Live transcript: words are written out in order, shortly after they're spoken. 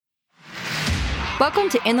Welcome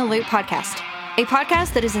to In the Loop Podcast, a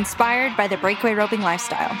podcast that is inspired by the breakaway roping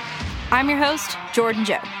lifestyle. I'm your host, Jordan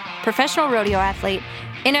Joe, professional rodeo athlete,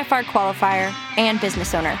 NFR qualifier, and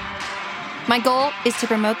business owner. My goal is to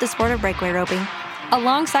promote the sport of breakaway roping,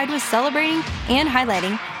 alongside with celebrating and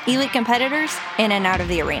highlighting elite competitors in and out of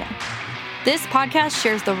the arena. This podcast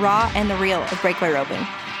shares the raw and the real of breakaway roping,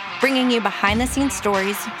 bringing you behind-the-scenes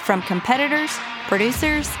stories from competitors,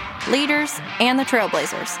 producers, leaders, and the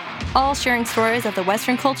trailblazers, all sharing stories of the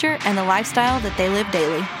Western culture and the lifestyle that they live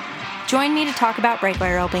daily. Join me to talk about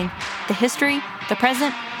breakaway roping, the history, the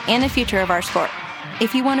present, and the future of our sport.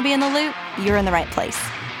 If you want to be in the loop, you're in the right place.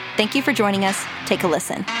 Thank you for joining us. Take a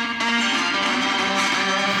listen.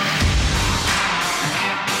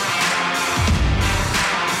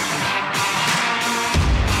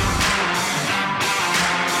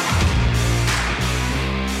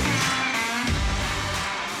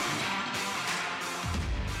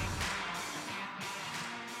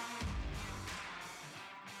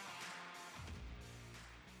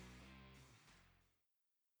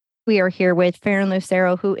 We are here with Ferron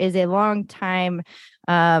Lucero, who is a longtime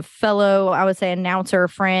fellow, I would say, announcer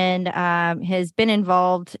friend, has been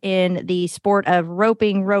involved in the sport of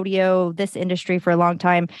roping, rodeo, this industry for a long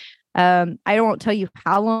time. I won't tell you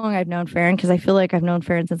how long I've known Ferron, because I feel like I've known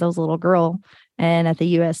Ferron since I was a little girl and at the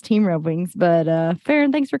U.S. team ropings. But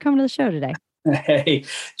Ferron, thanks for coming to the show today. Hey,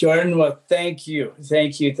 Jordan. Well, thank you.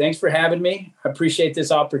 Thanks for having me. I appreciate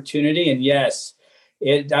this opportunity. And yes,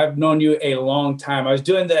 I've known you a long time. I was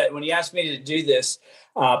doing that when you asked me to do this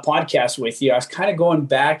podcast with you. I was kind of going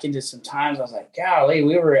back into some times. I was like, golly,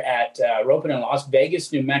 we were at roping in Las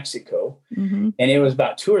Vegas, New Mexico, and it was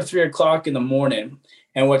about 2 or 3 o'clock in the morning.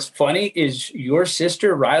 And what's funny is your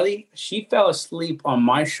sister, Riley, she fell asleep on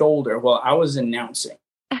my shoulder while I was announcing.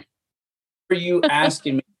 For you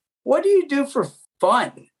asking me, what do you do for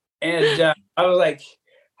fun? And I was like,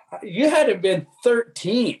 you had to have been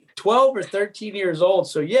 12 or 13 years old.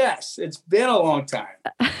 So yes, it's been a long time.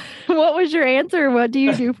 What was your answer? What do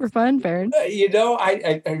you do for fun, Ferron?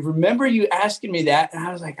 I remember you asking me that, and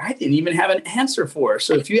I was like, I didn't even have an answer for her.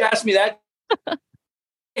 So if you asked me that,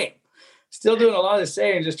 hey, still doing a lot of the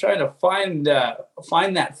same, just trying to find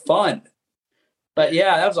that fun. But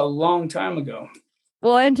yeah, that was a long time ago.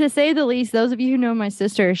 Well, and to say the least, those of you who know my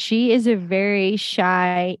sister, she is a very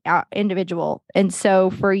shy individual. And so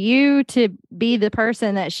for you to be the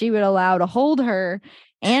person that she would allow to hold her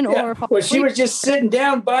well, she was just sitting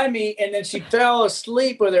down by me, and then she fell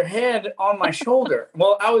asleep with her head on my shoulder.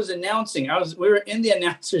 Well, I was announcing. We were in the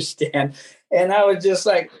announcer stand, and I was just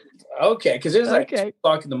like, okay, because it was like 2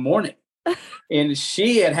 o'clock in the morning, and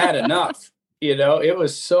she had enough. It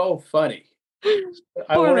was so funny.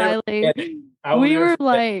 Poor Riley.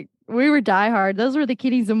 We were diehard. Those were the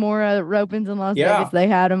Kitty Zamora ropings in Las Vegas. They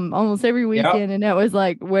had them almost every weekend. And it was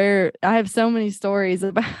like where I have so many stories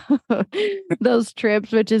about those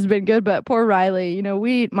trips, which has been good. But poor Riley,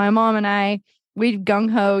 my mom and I, we'd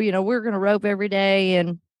gung ho, we're going to rope every day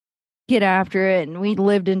and get after it. And we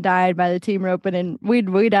lived and died by the team roping. And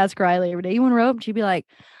we'd ask Riley every day, you want to rope? And she'd be like,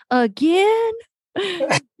 again?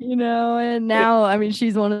 And now, I mean,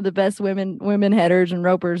 she's one of the best women headers and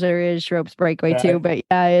ropers there is. She ropes breakaway too, but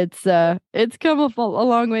yeah, it's come a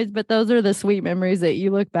long ways. But those are the sweet memories that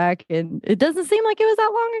you look back, and it doesn't seem like it was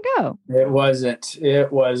that long ago. It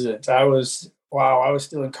wasn't. I was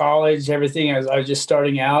still in college. Everything. I was just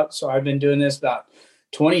starting out, so I've been doing this about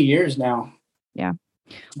 20 years now. Yeah.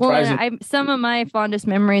 Well, some of my fondest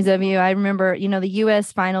memories of you, I remember, the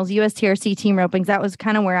U.S. finals, U.S. TRC team ropings. That was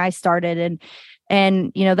kind of where I started, and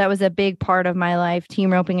that was a big part of my life,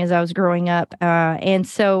 team roping, as I was growing up. And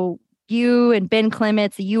so you and Ben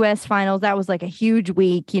Clements, the U.S. finals, that was like a huge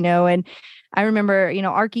week, and I remember,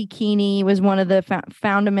 Archie Keeney was one of the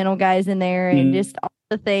fundamental guys in there, and just all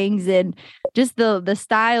the things, and just the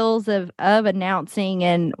styles of announcing.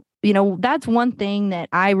 And that's one thing that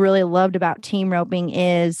I really loved about team roping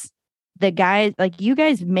is the guys, like you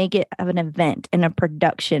guys make it of an event and a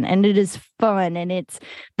production, and it is fun, and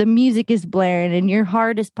the music is blaring and your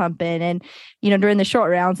heart is pumping, and, during the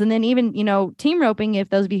short rounds. And then even, team roping, if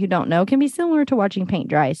those of you who don't know, can be similar to watching paint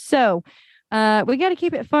dry. So we got to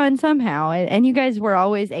keep it fun somehow. And you guys were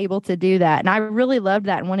always able to do that. And I really loved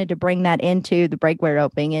that and wanted to bring that into the breakaway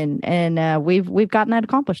roping. And we've gotten that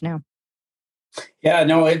accomplished now. Yeah,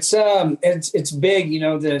 no, it's big,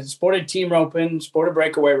 the sport of team roping, sport of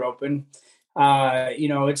breakaway roping,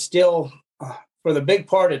 it's still for the big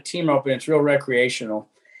part of team roping, it's real recreational.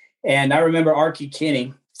 And I remember Archie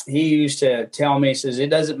Kinney, he used to tell me, he says, it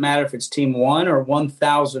doesn't matter if it's team 1 or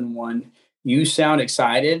 1001, you sound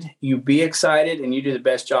excited, you be excited, and you do the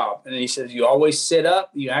best job. And he says, you always sit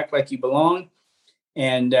up, you act like you belong,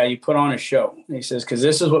 and you put on a show. And he says, because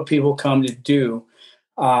this is what people come to do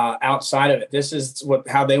outside of it. This is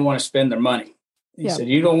how they want to spend their money. He said,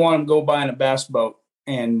 you don't want them to go buying a bass boat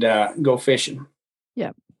and go fishing.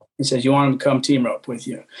 Yeah. He says, you want them to come team rope with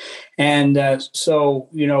you. And so,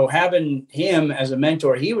 having him as a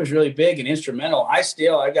mentor, he was really big and instrumental. I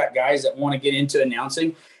got guys that want to get into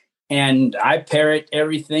announcing, and I parrot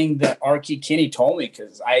everything that Archie Kinney told me,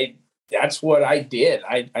 because that's what I did.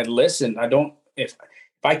 I listened. If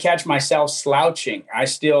I catch myself slouching, I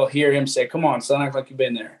still hear him say, come on, son, act like you've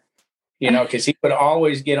been there, because he would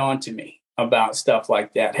always get on to me about stuff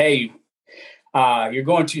like that. Hey, you're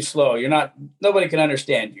going too slow. Nobody can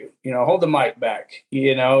understand you. Hold the mic back.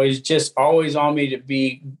 Is just always on me to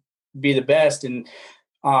be the best. And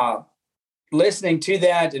listening to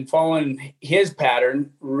that and following his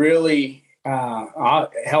pattern really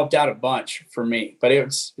helped out a bunch for me. But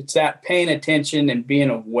it's that paying attention and being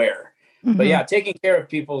aware. Mm-hmm. But yeah, taking care of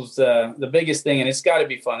people's the biggest thing, and it's got to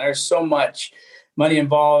be fun. There's so much money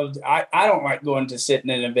involved. I don't like going to sit in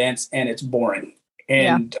events and it's boring.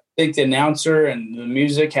 And I think the announcer and the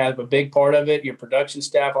music have a big part of it. Your production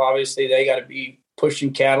staff, obviously, they got to be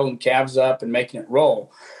pushing cattle and calves up and making it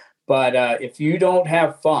roll. But if you don't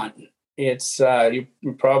have fun, it's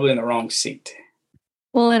you're probably in the wrong seat.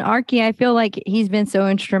 Well, and Archie, I feel like he's been so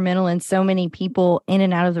instrumental in so many people in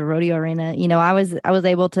and out of the rodeo arena. I was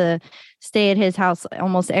able to stay at his house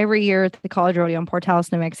almost every year at the college rodeo in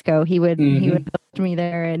Portales, New Mexico. He would host me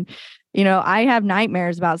there, and I have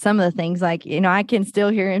nightmares about some of the things. Like, I can still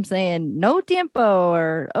hear him saying no tempo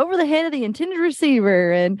or over the head of the intended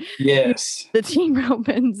receiver, and yes, the team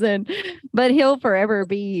opens. But he'll forever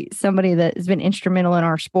be somebody that has been instrumental in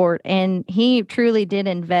our sport. And he truly did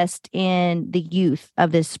invest in the youth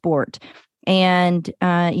of this sport. And,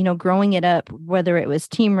 growing it up, whether it was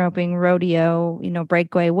team roping, rodeo,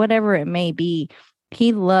 breakaway, whatever it may be,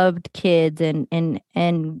 he loved kids and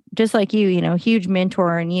just like you, huge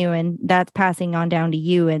mentor in you, and that's passing on down to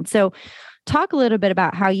you. And so talk a little bit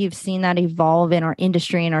about how you've seen that evolve in our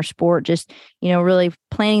industry and our sport, just, really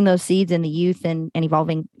planting those seeds in the youth and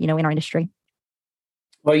evolving, in our industry.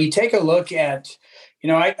 Well, you take a look at,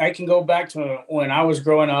 I can go back to when I was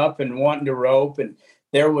growing up and wanting to rope, and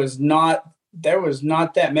there was not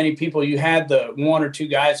that many people. You had the one or two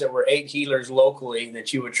guys that were 8 heelers locally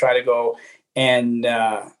that you would try to go and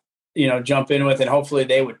jump in with, and hopefully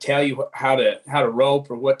they would tell you how to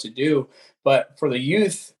rope or what to do. But for the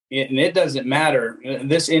youth, it doesn't matter.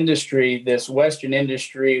 This industry, this Western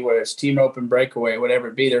industry, where it's team rope and breakaway, whatever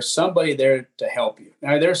it be, there's somebody there to help you.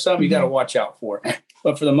 Now, there's some you got to watch out for,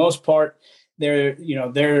 but for the most part,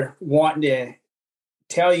 they're wanting to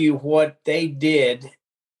tell you what they did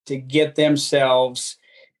to get themselves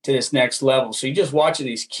to this next level. So you just watching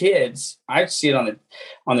these kids, I see it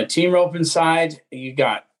on the team roping side. You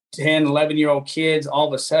got 10, 11-year-old kids, all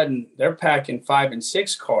of a sudden they're packing 5 and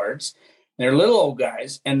 6 cards. They're little old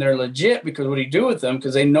guys, and they're legit because what do you do with them?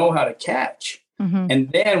 Because they know how to catch. Mm-hmm.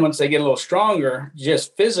 And then once they get a little stronger,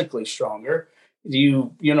 just physically stronger, they're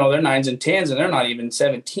 9s and 10s, and they're not even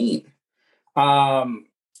 17.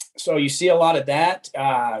 So you see a lot of that.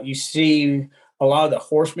 You see a lot of the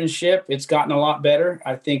horsemanship. It's gotten a lot better.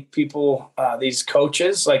 I think people, these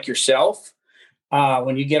coaches like yourself,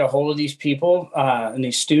 when you get a hold of these people and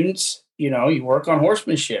these students, you work on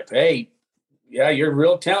horsemanship. Hey, yeah, you're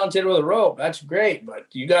real talented with a rope. That's great, but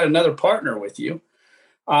you got another partner with you.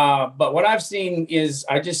 But what I've seen is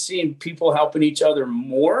I just seen people helping each other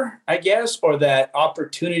more, I guess, or that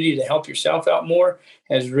opportunity to help yourself out more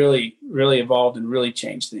has really, really evolved and really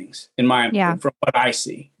changed things from what I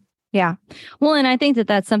see. Yeah. Well, and I think that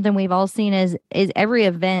that's something we've all seen is every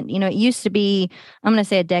event, it used to be, I'm going to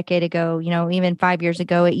say a decade ago, even 5 years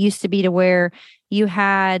ago, it used to be to where you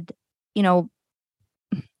had,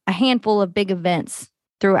 a handful of big events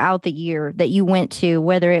throughout the year that you went to,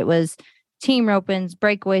 whether it was team ropings,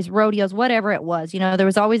 breakaways, rodeos, whatever it was. There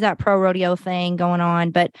was always that pro rodeo thing going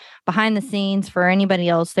on, but behind the scenes for anybody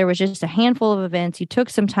else, there was just a handful of events. You took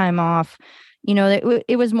some time off,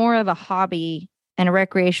 it was more of a hobby and a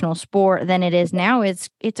recreational sport than it is now. It's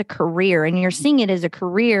a career, and you're seeing it as a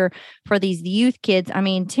career for these youth kids.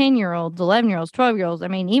 10-year-olds, 11-year-olds, 12-year-olds.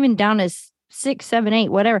 Even down to 6, 7, 8,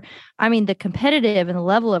 whatever. The competitive and the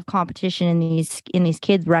level of competition in these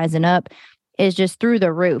kids rising up is just through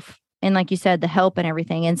the roof. And like you said, the help and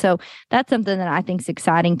everything. And so that's something that I think is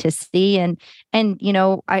exciting to see. And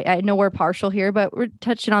I know we're partial here, but we're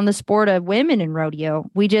touching on the sport of women in rodeo.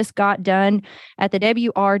 We just got done at the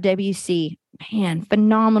WRWC. Man,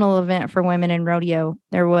 phenomenal event for women in rodeo.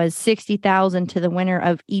 There was $60,000 to the winner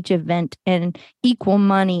of each event and equal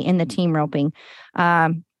money in the team roping.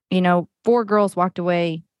 4 girls walked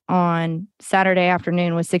away on Saturday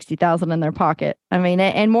afternoon with 60,000 in their pocket. I mean,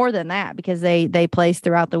 and more than that, because they placed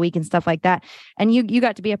throughout the week and stuff like that. And you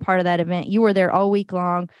got to be a part of that event. You were there all week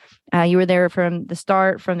long. You were there from the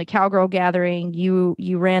start, from the Cowgirl Gathering. You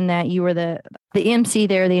ran that. You were the MC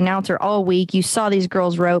there, the announcer all week. You saw these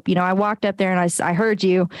girls rope. I walked up there and I heard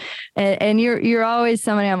you, and you're always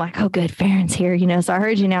somebody I'm like, oh, good, Ferron's here. So I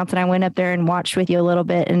heard you announce, and I went up there and watched with you a little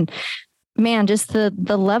bit. And man, just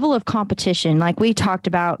the level of competition, like we talked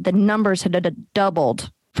about, the numbers had doubled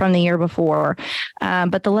from the year before.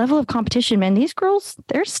 But the level of competition, man, these girls,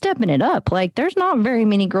 they're stepping it up. Like there's not very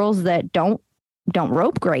many girls that don't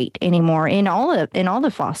rope great anymore in all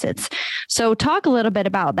the faucets. So talk a little bit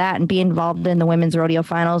about that and be involved in the women's rodeo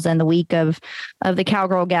finals and the week of the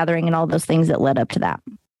Cowgirl Gathering and all those things that led up to that.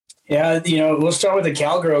 Yeah, we'll start with the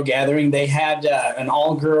Cowgirl Gathering. They had an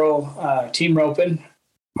all-girl team roping.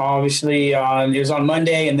 Obviously, it was on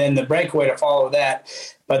Monday, and then the breakaway to follow that.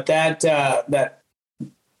 But that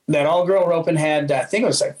all-girl roping had, I think it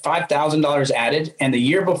was like $5,000 added. And the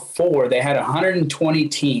year before, they had 120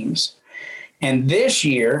 teams. And this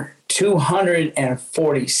year,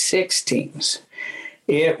 246 teams.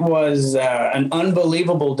 It was an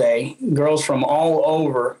unbelievable day. Girls from all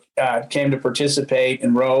over came to participate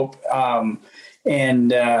and rope. And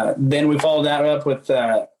then we followed that up with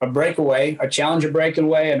a breakaway, a challenger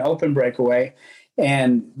breakaway, an open breakaway.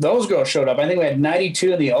 And those girls showed up. I think we had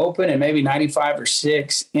 92 in the open and maybe 95 or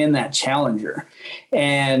 6 in that challenger.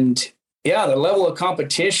 And yeah, the level of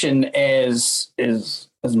competition is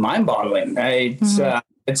mind-boggling.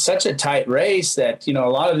 It's such a tight race that, a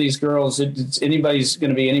lot of these girls, anybody's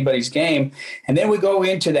going to be anybody's game. And then we go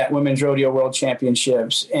into that Women's Rodeo World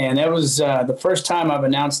Championships. And that was the first time I've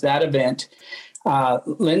announced that event.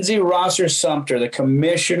 Lindsay Rosser-Sumter, the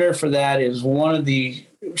commissioner for that,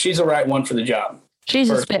 she's the right one for the job.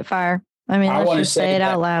 She's a spitfire. I mean, let's just say it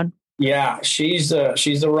out loud. Yeah, she's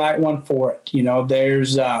the right one for it.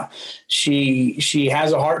 She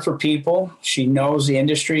has a heart for people. She knows the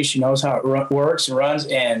industry. She knows how it works and runs,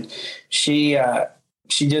 and she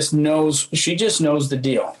just knows the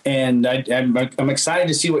deal. And I'm excited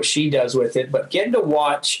to see what she does with it. But getting to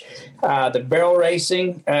watch the barrel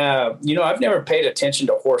racing, I've never paid attention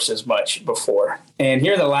to horses much before. And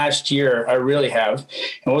here in the last year, I really have.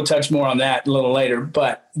 And we'll touch more on that a little later.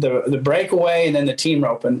 But the breakaway and then the team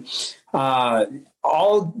roping,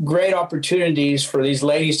 all great opportunities for these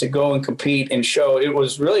ladies to go and compete and show. It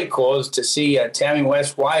was really cool to see Tammy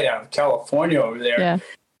West White out of California over there. Yeah.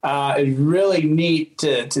 It's really neat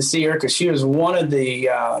to see her because she was one of the,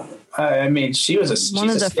 she was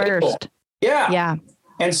one of the first. Yeah. Yeah.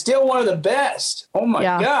 And still one of the best. Oh my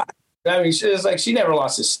God. I mean, she never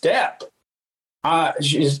lost a step.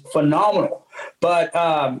 She's phenomenal. But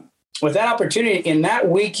with that opportunity in that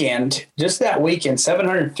weekend,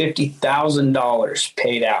 $750,000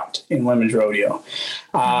 paid out in women's rodeo.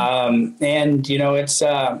 And, it's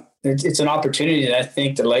an opportunity that I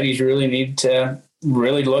think the ladies really need to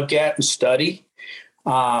really look at and study,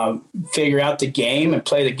 figure out the game and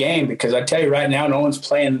play the game. Because I tell you right now, no one's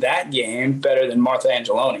playing that game better than Martha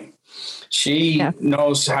Angeloni. She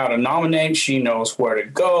knows how to nominate. She knows where to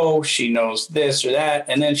go. She knows this or that.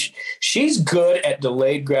 And then she's good at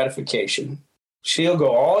delayed gratification. She'll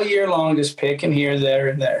go all year long, just picking here, there,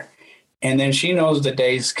 and there. And then she knows the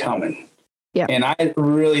day's coming. Yeah. And I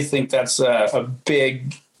really think that's a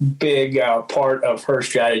big part of her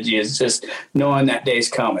strategy is just knowing that day's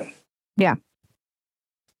coming. Yeah.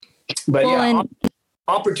 But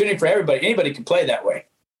opportunity for everybody. Anybody can play that way.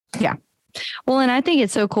 Yeah. Well, and I think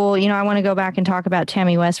it's so cool. I want to go back and talk about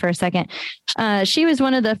Tammy West for a second. She was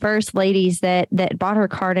one of the first ladies that bought her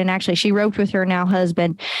card, and actually she roped with her now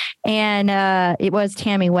husband, and it was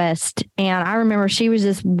Tammy West. And I remember she was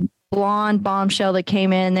this blonde bombshell that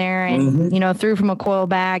came in there and, threw from a coil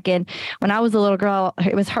back. And when I was a little girl,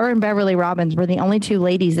 it was her and Beverly Robbins were the only two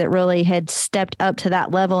ladies that really had stepped up to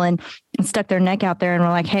that level and stuck their neck out there and were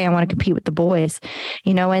like, hey, I want to compete with the boys,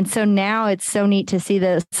 and so now it's so neat to see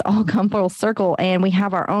this all come full circle, and we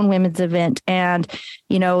have our own women's event. And,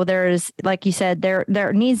 there's, like you said,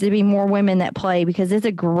 there needs to be more women that play because it's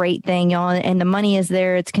a great thing, y'all. And the money is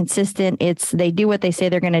there. It's consistent. They do what they say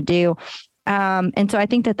they're going to do. And so I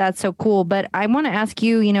think that that's so cool. But I want to ask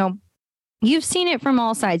you, you've seen it from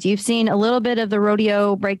all sides. You've seen a little bit of the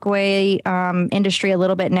rodeo breakaway industry a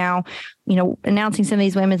little bit now, announcing some of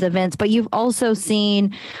these women's events, but you've also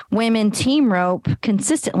seen women team rope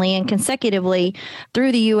consistently and consecutively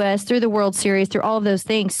through the U.S., through the World Series, through all of those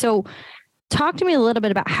things. So talk to me a little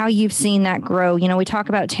bit about how you've seen that grow. We talk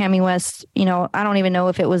about Tammy West, I don't even know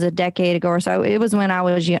if it was a decade ago or so. It was when I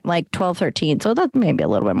was like 12, 13. So that's maybe a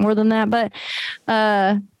little bit more than that, but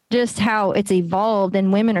just how it's evolved,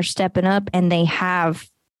 and women are stepping up, and they have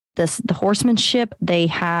the horsemanship, they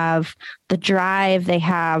have the drive, they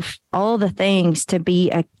have all the things to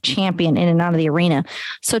be a champion in and out of the arena.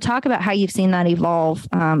 So talk about how you've seen that evolve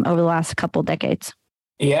over the last couple of decades.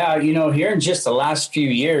 Yeah, here in just the last few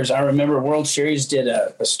years, I remember World Series did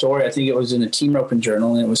a story, I think it was in the Team Roping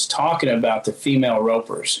Journal, and it was talking about the female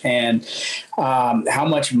ropers and how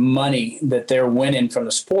much money that they're winning from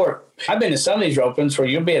the sport. I've been to some of these ropings where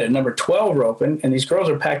you'll be at a number 12 roping, and these girls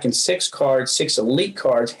are packing 6 cards, 6 elite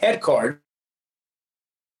cards, head cards,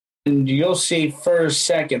 and you'll see first,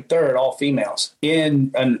 second, third, all females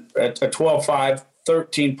in a 12-5,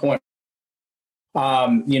 13-point.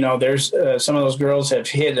 There's some of those girls have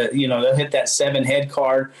hit they'll hit that 7 head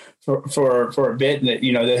card for a bit, and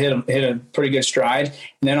they'll hit a pretty good stride.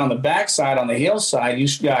 And then on the backside, on the heel side,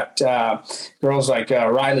 you've got girls like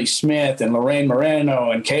Riley Smith and Lorraine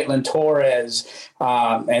Moreno and Caitlin Torres,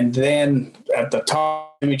 and then at the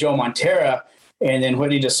top, Joe Montera, and then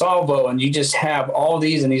Whitney DeSalvo, and you just have all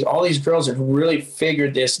these girls have really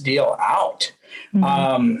figured this deal out.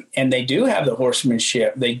 Mm-hmm. And they do have the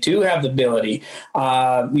horsemanship. They do have the ability.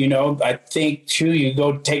 I think too, you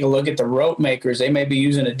go take a look at the rope makers. They may be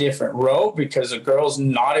using a different rope because the girl's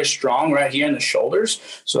not as strong right here in the shoulders.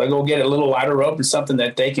 So they go get a little lighter rope and something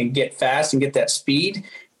that they can get fast and get that speed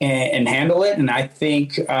and handle it. And I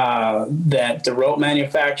think that the rope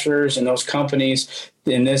manufacturers and those companies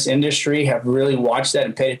in this industry have really watched that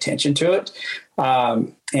and paid attention to it,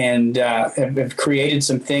 and have created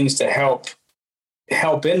some things to help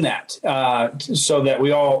in that, so that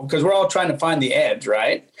because we're all trying to find the edge,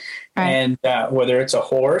 right? And whether it's a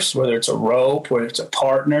horse, whether it's a rope, whether it's a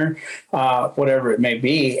partner, whatever it may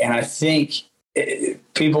be. And I think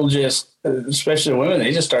people just, especially women,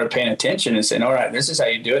 they just started paying attention and saying, all right, this is how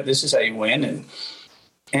you do it. This is how you win.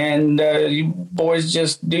 And you boys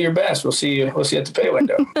just do your best. We'll see you at the pay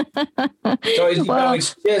window. So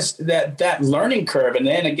it's just that learning curve. And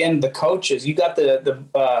then again, the coaches, you got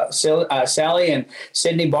the Sally and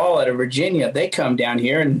Sydney Ball out of Virginia. They come down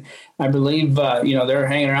here, and I believe, they're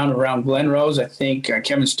hanging around Glen Rose. I think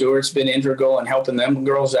Kevin Stewart's been integral in helping them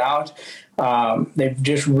girls out. They've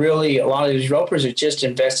just really, a lot of these ropers have just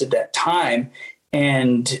invested that time,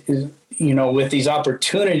 and with these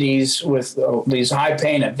opportunities, with these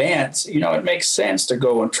high-paying events, it makes sense to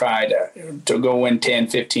go and try to go win 10,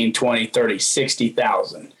 15, 20, 30,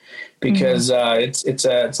 60,000 because it's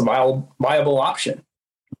a viable option.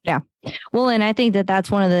 Yeah. Well, and I think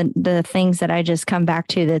that's one of the things that I just come back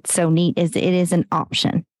to that's so neat is it is an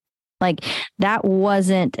option. Like that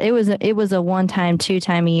wasn't, it was a one-time,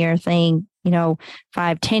 2-time a year thing,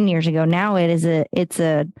 5-10 years ago. Now it's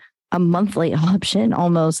a monthly option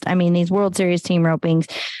almost. I mean, these World Series team ropings,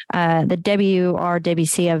 the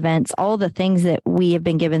WRWC events, all the things that we have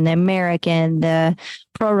been given, the American, the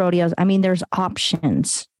pro rodeos. I mean, there's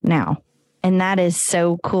options now. And that is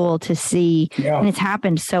so cool to see. Yeah. And it's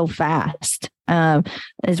happened so fast,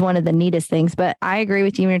 is one of the neatest things. But I agree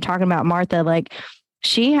with you when you're talking about Martha, like,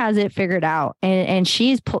 she has it figured out, and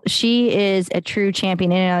she is a true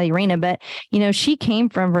champion in and out of the arena. But, she came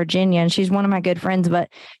from Virginia, and she's one of my good friends, but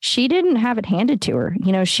she didn't have it handed to her.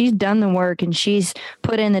 She's done the work, and she's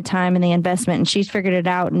put in the time and the investment, and she's figured it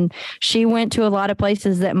out. And she went to a lot of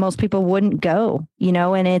places that most people wouldn't go,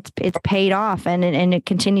 and it's paid off, and it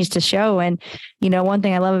continues to show. And, one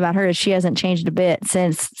thing I love about her is she hasn't changed a bit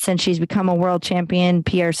since she's become a world champion,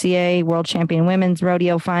 PRCA, world champion women's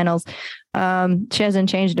rodeo finals. She hasn't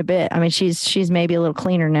changed a bit. I mean, she's maybe a little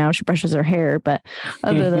cleaner now. She brushes her hair, but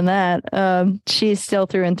other than that, she's still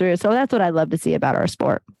through and through. So that's what I love to see about our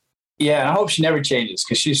sport. Yeah, and I hope she never changes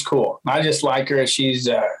because she's cool. I just like her. She's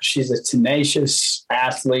a tenacious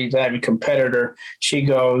athlete, a competitor. She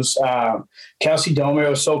goes. Kelsey Domer,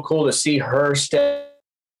 was so cool to see her step.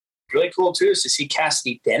 Really cool too is to see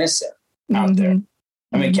Cassidy Dennison out there.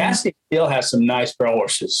 I mean, Cassidy still has some nice barrel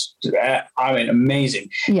horses. I mean, amazing.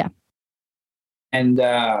 Yeah. And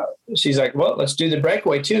she's like, well, let's do the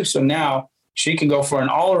breakaway too. So now she can go for an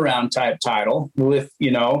all-around type title with,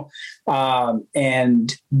 and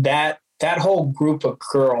that whole group of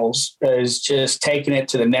girls is just taking it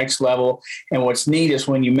to the next level. And what's neat is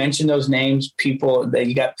when you mention those names, people,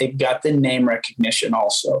 they've got the name recognition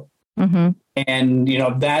also. Mm-hmm. And,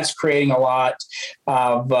 that's creating a lot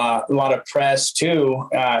of press too,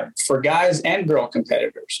 for guys and girl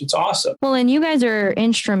competitors. It's awesome. Well, and you guys are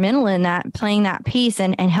instrumental in that, playing that piece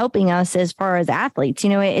and helping us as far as athletes.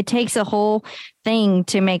 It takes a whole thing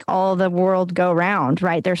to make all the world go round,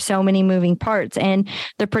 right? There's so many moving parts, and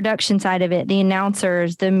the production side of it, the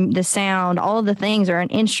announcers, the sound, all of the things are an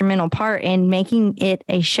instrumental part in making it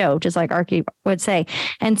a show, just like Archie would say.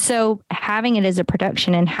 And so having it as a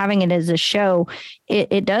production and having it as a show,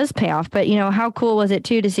 it does pay off. But, how cool was it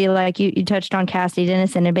too to see, like you touched on Cassidy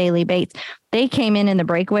Dennison and Bailey Bates. They came in the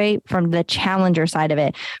breakaway from the challenger side of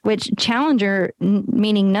it, which challenger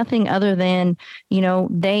meaning nothing other than,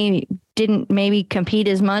 they didn't maybe compete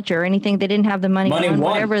as much or anything. They didn't have the money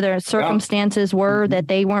whatever their circumstances were, that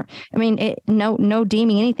they weren't, no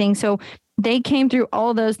deeming anything. So they came through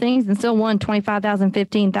all those things and still won 25,000,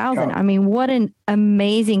 15,000. Yeah. I mean, what an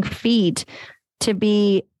amazing feat to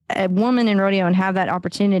be a woman in rodeo and have that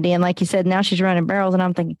opportunity. And like you said, now she's running barrels, and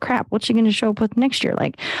I'm thinking, crap, what's she going to show up with next year?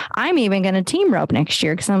 Like, I'm even going to team rope next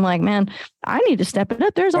year, because I'm like, man, I need to step it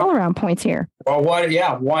up. There's all around points here. Well,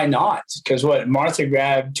 why not? Because Martha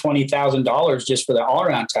grabbed $20,000 just for the all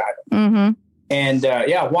around title. Mm-hmm. And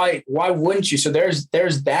why wouldn't you? So there's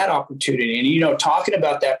that opportunity. And, talking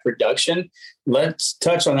about that production, let's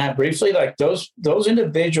touch on that briefly. Like those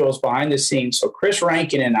individuals behind the scenes. So Chris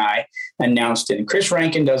Rankin and I announced it. And Chris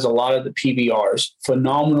Rankin does a lot of the PBRs.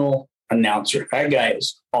 Phenomenal announcer. That guy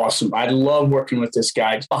is awesome. I love working with this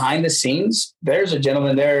guy. Behind the scenes, there's a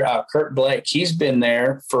gentleman there, Kurt Blake. He's been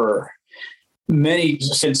there for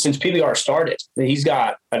since PBR started. He's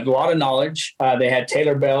got a lot of knowledge. They had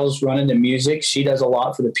Taylor Bells running the music. She does a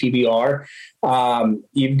lot for the PBR.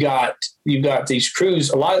 You've got these crews.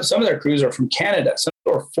 Some of their crews are from Canada. Some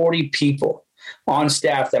are 40 people on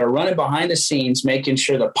staff that are running behind the scenes, making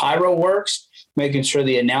sure the pyro works, making sure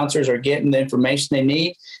the announcers are getting the information they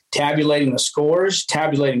need, tabulating the scores,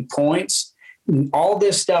 tabulating points. All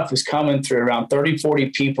this stuff is coming through around 30,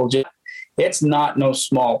 40 people. It's not no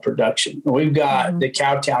small production. We've got the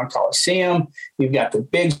Cowtown Coliseum. We've got the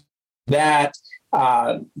big,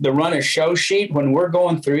 the runner show sheet when we're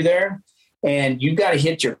going through there, and you've got to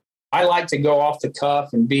hit I like to go off the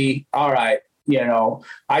cuff and be, all right,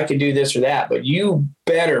 I could do this or that, but you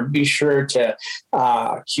better be sure to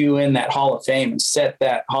cue in that Hall of Fame and set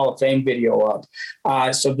that Hall of Fame video up.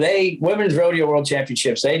 So Women's Rodeo World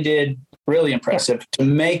Championships, they did really impressive to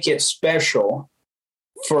make it special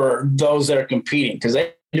for those that are competing, because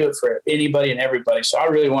they do it for anybody and everybody. So I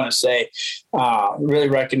really want to say, really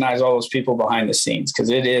recognize all those people behind the scenes,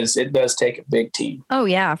 because it does take a big team. Oh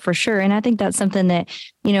yeah, for sure. And I think that's something that,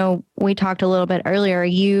 we talked a little bit earlier,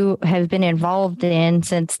 you have been involved in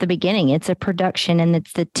since the beginning. It's a production, and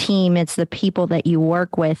it's the team, it's the people that you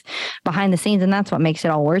work with behind the scenes. And that's what makes it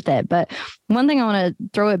all worth it. But one thing I want to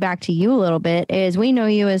throw it back to you a little bit is, we know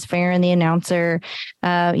you as Ferron, the announcer,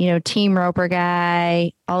 team roper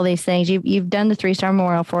guy, all these things. You've done the 3-star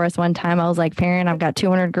memorial for us one time. I was like, Ferron, I've got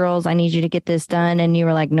 200 girls. I need you to get this done. And you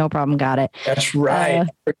were like, no problem. Got it. That's right. I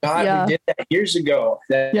forgot we did that years ago.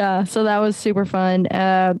 So that was super fun.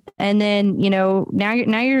 And then, now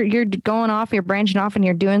you're going off, you're branching off, and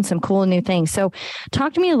you're doing some cool new things. So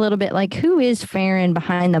talk to me a little bit, like, who is Ferron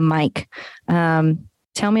behind the mic?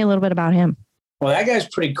 Tell me a little bit about him. Well, that guy's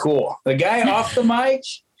pretty cool. The guy off the mic,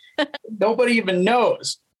 nobody even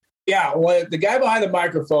knows. Yeah, well, the guy behind the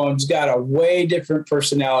microphone's got a way different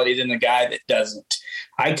personality than the guy that doesn't.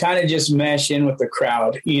 I kind of just mesh in with the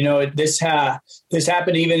crowd. This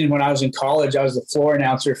happened even when I was in college. I was the floor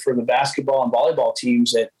announcer for the basketball and volleyball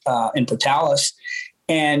teams in Portales.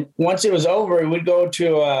 And once it was over, we'd go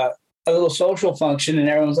to a little social function, and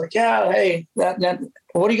everyone's like, yeah, hey, that,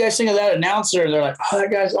 what do you guys think of that announcer? And they're like, oh,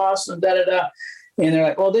 that guy's awesome, da-da-da. And they're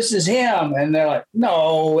like, well, this is him. And they're like,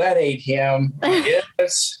 no, that ain't him.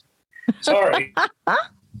 Yes. Sorry.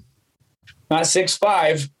 Not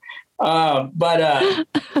 6'5". But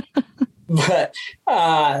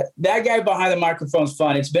that guy behind the microphone's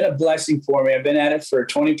fun. It's been a blessing for me. I've been at it for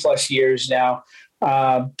 20 plus years now.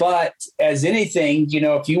 But as anything,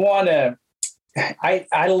 if you want to,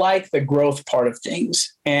 I like the growth part of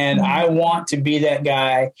things, and I want to be that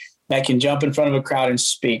guy that can jump in front of a crowd and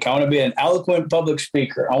speak. I want to be an eloquent public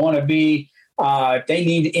speaker. I want to be, if they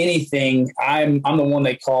need anything, I'm the one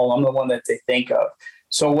they call. I'm the one that they think of.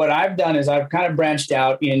 So what I've done is I've kind of branched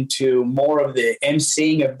out into more of the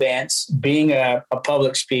emceeing events, being a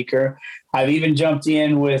public speaker. I've even jumped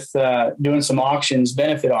in with doing some auctions,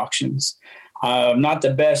 benefit auctions. I'm not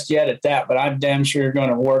the best yet at that, but I'm damn sure going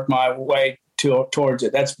to work my way towards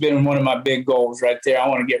it. That's been one of my big goals right there. I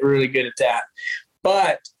want to get really good at that.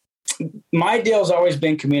 But my deal has always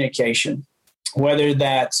been communication, whether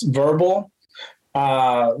that's verbal,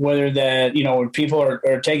 whether that, when people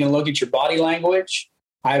are taking a look at your body language.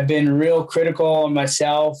 I've been real critical on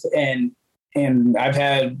myself, and I've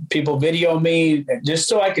had people video me just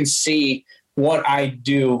so I can see what I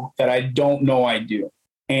do that I don't know I do.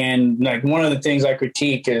 And like one of the things I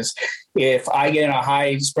critique is if I get in a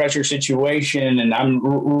high pressure situation and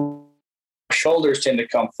shoulders tend to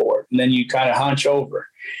come forward, and then you kind of hunch over,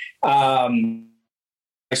 I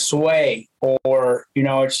sway, or,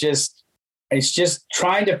 it's just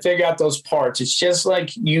trying to figure out those parts. It's just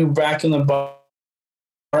like you back in the bar.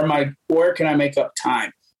 Where can I make up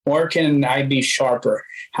time? Where can I be sharper?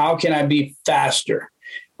 How can I be faster?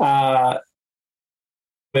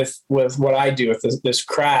 With what I do with this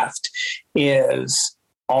craft is,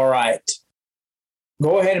 all right,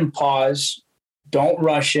 go ahead and pause. Don't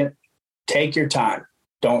rush it. Take your time.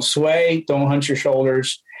 Don't sway. Don't hunch your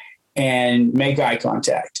shoulders, and make eye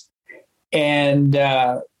contact. And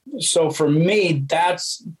so for me,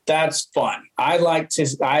 that's fun. I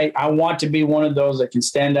want to be one of those that can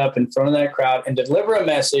stand up in front of that crowd and deliver a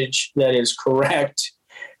message that is correct,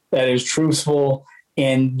 that is truthful,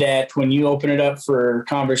 and that when you open it up for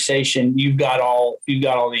conversation, you've got all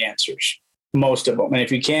the answers, most of them. And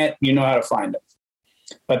if you can't, you know how to find them.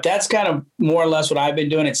 But that's kind of more or less what I've been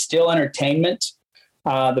doing. It's still entertainment.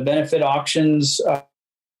 The benefit auctions,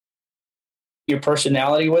 your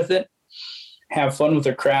personality with it, have fun with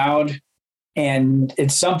the crowd. And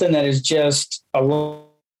it's something that is just a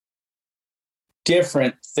little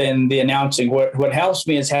different than the announcing. What helps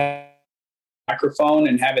me is having a microphone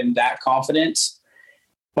and having that confidence.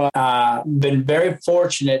 Been very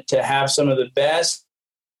fortunate to have some of the best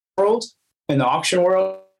world in the auction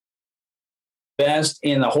world, best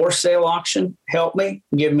in the horse sale auction help me,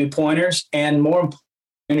 give me pointers, and more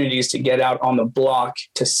opportunities to get out on the block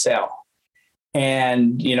to sell.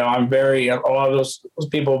 And, I'm a lot of those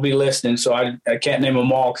people will be listening, so I can't name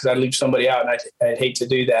them all because I'd leave somebody out, and I'd hate to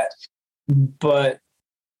do that. But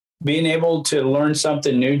being able to learn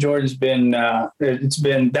something new, Jordan's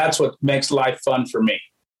that's what makes life fun for me.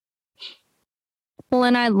 Well,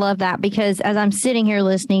 and I love that because as I'm sitting here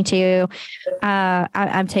listening to you,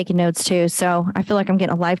 I'm taking notes too. So I feel like I'm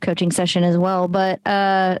getting a life coaching session as well. But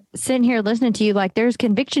sitting here listening to you, like there's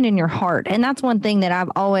conviction in your heart. And that's one thing that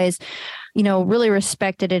I've always, really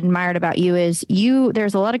respected and admired about you is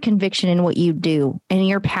there's a lot of conviction in what you do and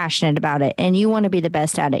you're passionate about it and you want to be the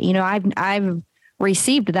best at it. I've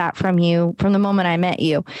received that from you from the moment I met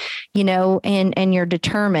you, and you're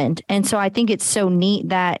determined. And so I think it's so neat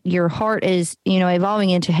that your heart is,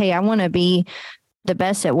 evolving into, hey, I want to be the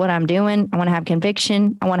best at what I'm doing. I want to have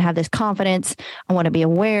conviction. I want to have this confidence. I want to be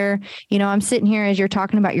aware. I'm sitting here as you're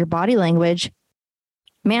talking about your body language.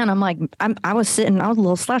 Man, I'm like, I was a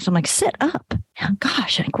little slouched. I'm like, sit up.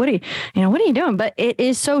 Gosh, like, what are you doing? But it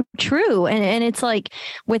is so true. And it's like,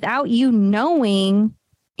 without you knowing,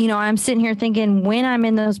 I'm sitting here thinking when I'm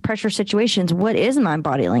in those pressure situations, what is my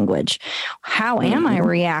body language? How am I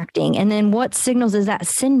reacting? And then what signals is that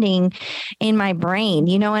sending in my brain?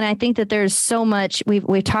 And I think that there's so much,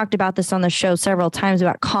 we've talked about this on the show several times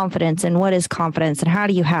about confidence and what is confidence and how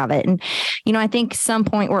do you have it? And, I think some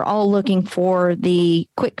point we're all looking for the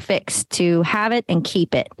quick fix to have it and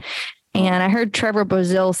keep it. And I heard Trevor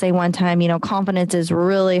Brazil say one time, confidence is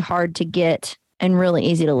really hard to get and really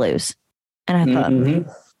easy to lose. And I thought,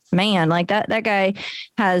 man, like that guy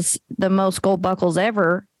has the most gold buckles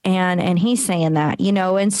ever. And he's saying that,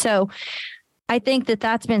 and so I think that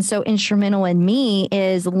that's been so instrumental in me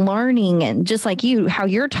is learning, and just like you, how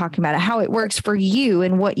you're talking about it, how it works for you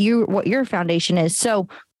and what your foundation is. So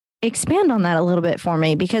expand on that a little bit for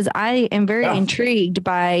me, because I am very intrigued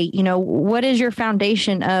by, what is your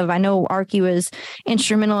foundation of, I know Archie was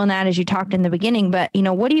instrumental in that as you talked in the beginning, but,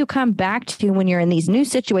 what do you come back to when you're in these new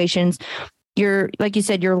situations? You're, like you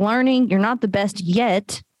said, you're learning, you're not the best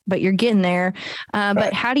yet, but you're getting there.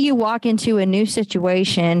 But how do you walk into a new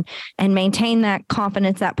situation and maintain that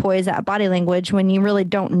confidence, that poise, that body language when you really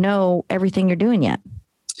don't know everything you're doing yet?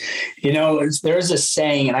 There's a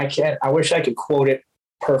saying, and I wish I could quote it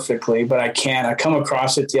perfectly, but I can't. I come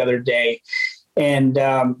across it the other day. And,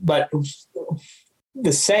 but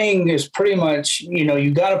the saying is pretty much,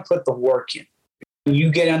 you got to put the work in.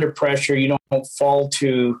 You get under pressure, you don't fall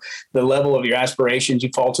to the level of your aspirations,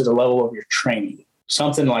 you fall to the level of your training,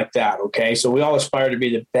 something like that. Okay. So we all aspire to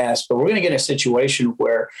be the best, but we're going to get in a situation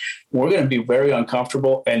where we're going to be very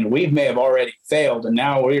uncomfortable and we may have already failed. And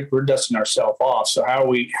now we're dusting ourselves off. So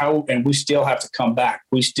and we still have to come back.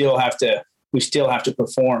 We still have to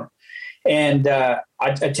perform. And I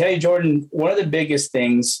tell you, Jordan, one of the biggest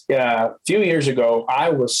things, a few years ago, I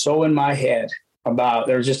was so in my head about,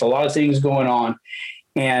 there was just a lot of things going on,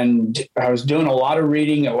 and I was doing a lot of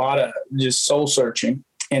reading, a lot of just soul searching.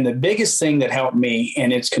 And the biggest thing that helped me,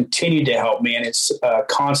 and it's continued to help me, and it's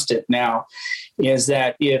constant now, is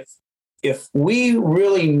that if we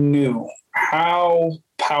really knew how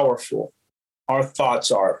powerful our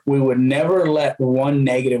thoughts are, we would never let one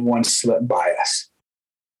negative one slip by us.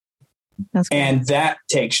 That's cool. And that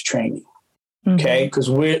takes training. Okay. Because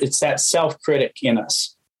it's that self-critic in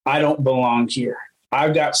us. I don't belong here.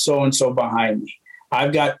 I've got so-and-so behind me.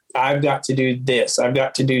 I've got to do this. I've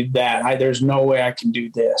got to do that. There's no way I can do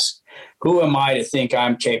this. Who am I to think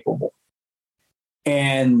I'm capable?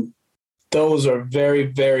 And those are very,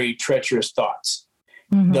 very treacherous thoughts.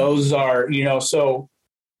 Those are, so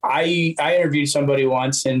I interviewed somebody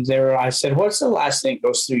once and I said, what's the last thing that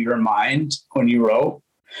goes through your mind when you wrote?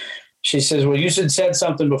 She says, well, you said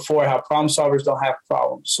something before how problem solvers don't have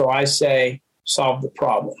problems. So I say, solve the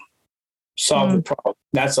problem. Solve the problem.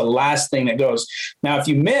 That's the last thing that goes. Now, if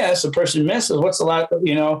a person misses, what's the last,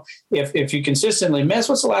 if you consistently miss,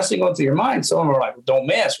 what's the last thing going through your mind? Some are like, well, don't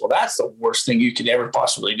miss. Well, that's the worst thing you could ever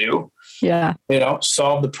possibly do. Yeah.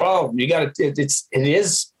 Solve the problem. You got to,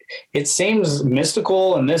 it seems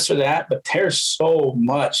mystical and this or that, but there's so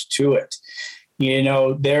much to it.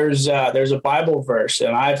 There's a Bible verse,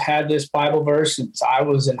 and I've had this Bible verse since I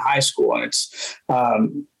was in high school, and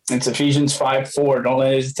it's Ephesians 5:4. Don't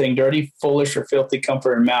let anything dirty, foolish, or filthy come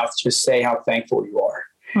from your mouth. Just say how thankful you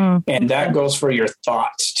are. And that goes for your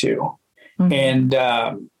thoughts too. And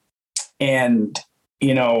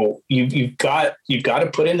you've got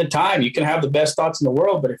to put in the time. You can have the best thoughts in the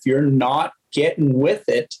world, but if you're not getting with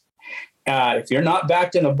it, if you're not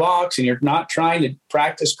backed in a box and you're not trying to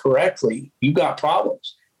practice correctly, you've got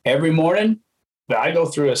problems. Every morning, I go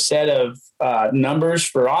through a set of numbers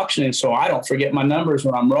for auctioning so I don't forget my numbers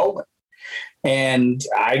when I'm rolling. And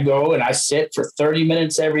I go and I sit for 30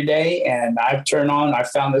 minutes every day, and I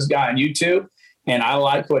found this guy on YouTube, and I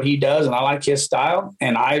like what he does and I like his style.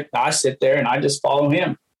 And I sit there and I just follow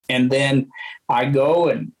him. And then I go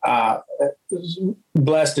and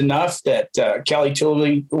blessed enough that Kelly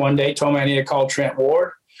Tooley one day told me I need to call Trent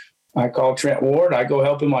Ward. I call Trent Ward. I go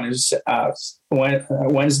help him on his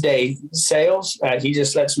Wednesday sales. He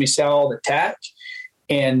just lets me sell all the tack.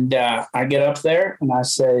 And I get up there and I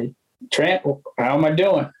say, Trent, how am I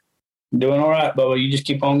doing? I'm doing all right, Bubba. You just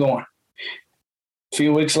keep on going. A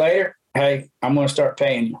few weeks later, hey, I'm going to start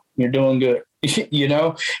paying you. You're doing good,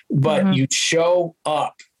 but you show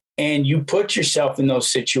up. And you put yourself in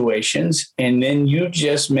those situations, and then you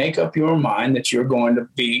just make up your mind that you're going to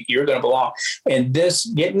belong. And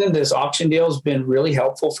getting into this auction deal has been really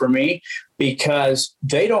helpful for me because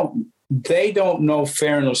they don't know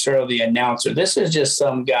Ferron Lucero, the announcer. This is just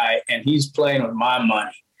some guy, and he's playing with my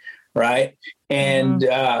money, right? And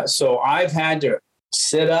so I've had to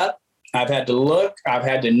sit up. I've had to look. I've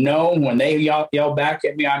had to know when they yell back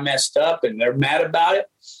at me, I messed up, and they're mad about it,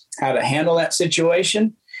 how to handle that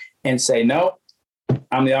situation. And say, no,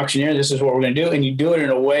 I'm the auctioneer. This is what we're going to do. And you do it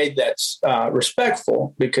in a way that's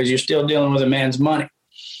respectful because you're still dealing with a man's money.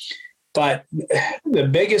 But the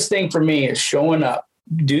biggest thing for me is showing up,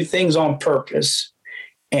 do things on purpose,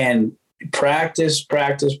 and practice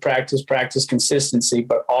consistency.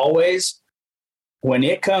 But always, when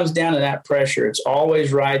it comes down to that pressure, it's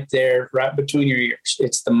always right there, right between your ears.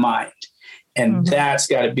 It's the mind. And that's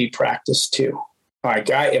got to be practiced too. Like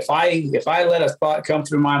if I let a thought come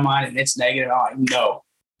through my mind and it's negative, I'm like, no,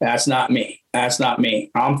 that's not me. That's not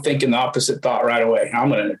me. I'm thinking the opposite thought right away. I'm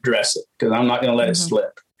going to address it because I'm not going to let it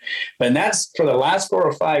slip. And that's for the last 4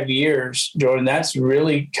 or 5 years, Jordan, that's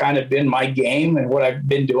really kind of been my game and what I've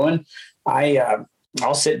been doing.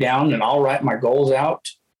 I'll sit down and I'll write my goals out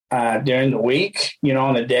during the week,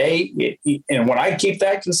 on the day. And when I keep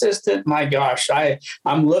that consistent, my gosh,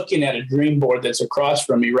 I'm looking at a dream board that's across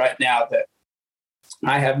from me right now that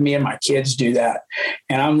I have me and my kids do that.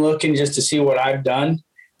 And I'm looking just to see what I've done.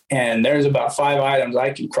 And there's about 5 items I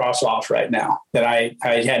can cross off right now that I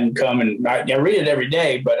hadn't come, and I read it every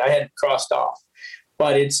day, but I hadn't crossed off.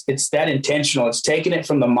 But it's that intentional. It's taking it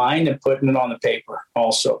from the mind and putting it on the paper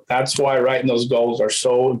also. That's why writing those goals are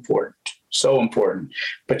so important. So important.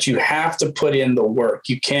 But you have to put in the work.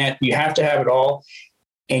 You have to have it all.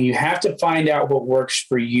 And you have to find out what works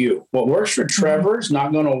for you. What works for Trevor is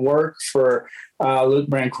not going to work for Luke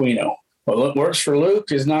Branquino. What works for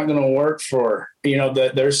Luke is not going to work for,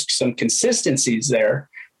 there's some consistencies there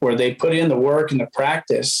where they put in the work and the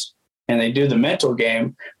practice and they do the mental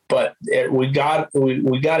game. But we got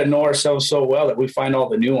to know ourselves so well that we find all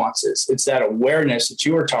the nuances. It's that awareness that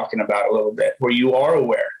you were talking about a little bit, where you are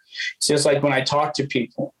aware. It's just like when I talk to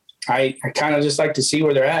people, I kind of just like to see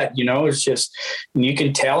where they're at. It's just, you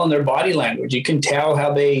can tell in their body language. You can tell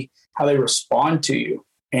how they respond to you.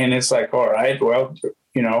 And it's like, all right, well,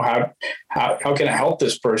 how can I help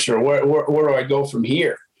this person, or where do I go from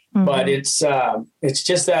here? But it's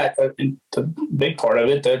just that the big part of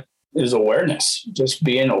it, that is awareness, just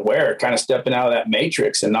being aware, kind of stepping out of that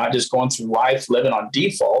matrix and not just going through life living on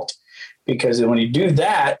default. Because when you do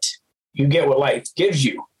that, you get what life gives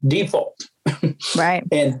you, default. Right.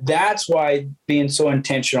 And that's why being so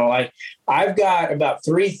intentional. I've got about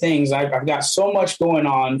 3 things. I've got so much going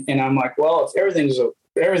on, and I'm like, well, if everything's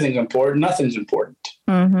important, nothing's important.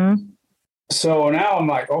 Mm-hmm. So now I'm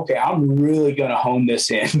like, okay, I'm really going to hone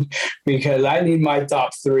this in because I need my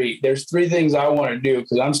top 3. There's 3 things I want to do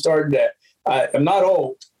because I'm starting to, I'm not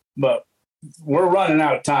old, but we're running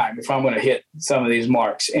out of time if I'm going to hit some of these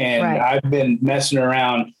marks. And I've been messing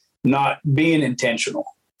around, not being intentional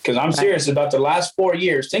because I'm serious about the last 4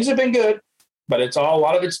 years. Things have been good, but a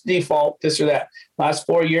lot of it's default, this or that. Last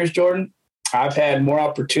 4 years, Jordan, I've had more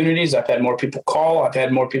opportunities. I've had more people call. I've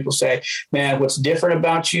had more people say, man, what's different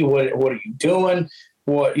about you? What are you doing?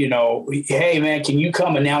 Hey, man, can you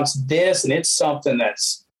come announce this? And it's something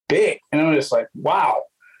that's big. And I'm just like, wow,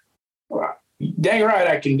 dang right,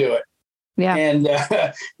 I can do it. Yeah. And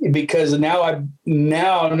because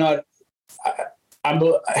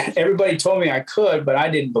everybody told me I could, but I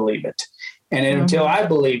didn't believe it. And until I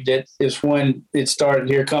believed it is when it started,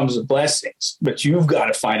 here comes the blessings, but you've got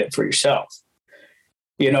to find it for yourself.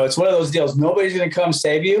 It's one of those deals. Nobody's going to come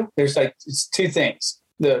save you. It's 2 things.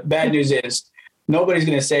 The bad news is nobody's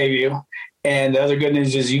going to save you. And the other good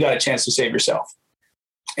news is you got a chance to save yourself.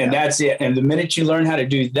 And that's it. And the minute you learn how to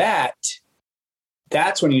do that,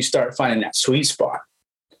 that's when you start finding that sweet spot.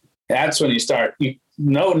 That's when you start,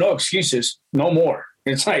 no excuses, no more.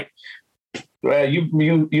 It's like, well,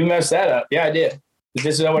 you messed that up. Yeah, I did.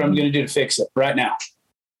 This is what I'm going to do to fix it right now.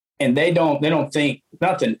 And they don't think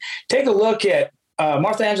nothing. Take a look at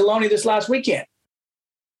Martha Angeloni this last weekend.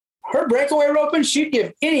 Her breakaway roping, she'd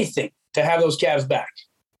give anything to have those calves back.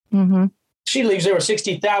 Mm-hmm. She leaves there with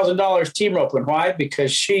 $60,000 team roping. Why?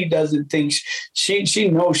 Because she doesn't think she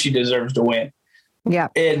knows she deserves to win. Yeah.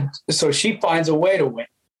 And so she finds a way to win.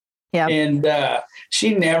 Yeah. And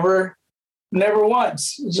she never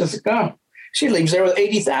once just she leaves there with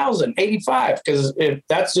 80,000, 85, because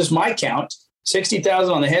that's just my count.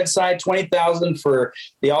 60,000 on the head side, 20,000 for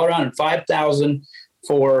the all around, and 5,000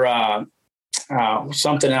 for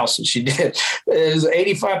something else that she did. It was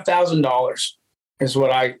 $85,000 is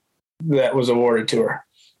that was awarded to her.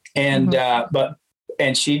 And,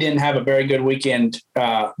 and she didn't have a very good weekend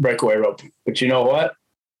breakaway roping, but you know what?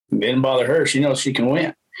 It didn't bother her. She knows she can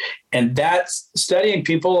win. And that's studying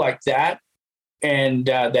people like that. And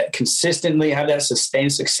that consistently have that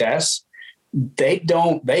sustained success. They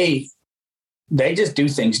just do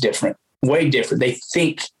things different, way different. They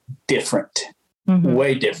think different,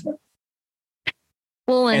 way different.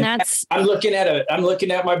 Well, and that's, I'm looking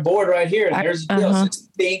at my board right here, and there's the deal. It's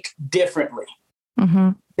think differently.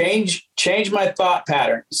 Change my thought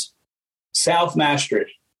patterns,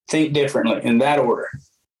 self-mastery, think differently in that order.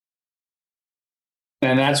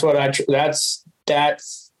 And that's what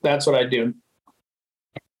that's what I do.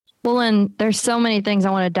 Well, and there's so many things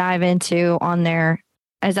I want to dive into on there.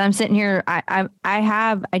 As I'm sitting here, I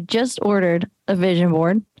just ordered a vision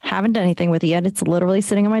board. Haven't done anything with it yet. It's literally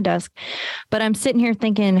sitting on my desk. But I'm sitting here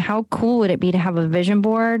thinking, how cool would it be to have a vision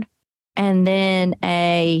board and then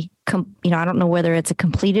I don't know whether it's a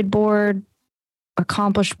completed board,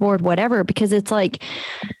 accomplished board, whatever, because it's like,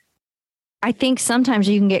 I think sometimes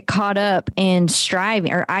you can get caught up in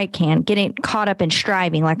striving, or I can getting caught up in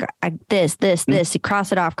striving, like this, you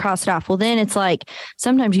cross it off. Well, then it's like,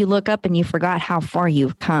 sometimes you look up and you forgot how far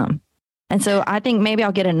you've come. And so I think maybe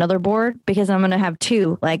I'll get another board because I'm going to have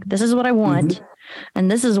 2, like, this is what I want. And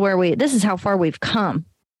this is this is how far we've come,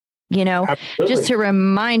 just to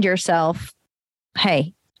remind yourself,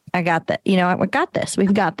 hey, I got that. I got this.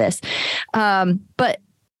 We've got this. But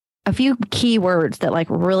a few key words that like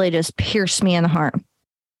really just pierce me in the heart.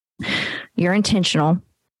 You're intentional.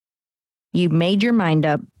 You made your mind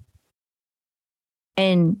up,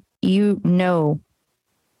 and you know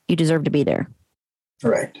you deserve to be there.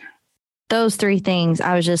 Right. Those 3 things,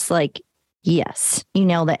 I was just like, yes, you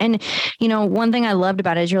nailed it. And, one thing I loved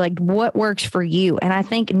about it is you're like, what works for you? And I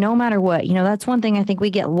think no matter what, that's one thing I think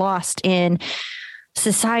we get lost in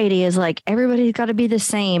society is like, everybody's got to be the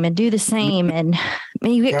same and do the same. And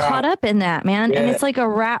you get caught up in that, man. Yeah. And it's like a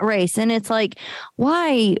rat race. And it's like,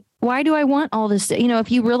 why do I want all this?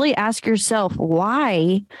 If you really ask yourself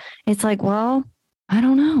why, it's like, well, I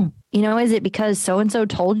don't know. Is it because so-and-so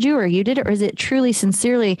told you or you did it? Or is it truly,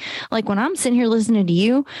 sincerely, like when I'm sitting here listening to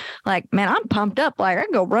you, like, man, I'm pumped up. Like I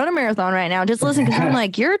can go run a marathon right now. Just listen. Cause I'm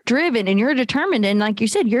like, you're driven and you're determined. And like you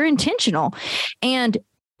said, you're intentional, and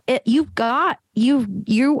you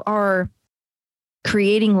are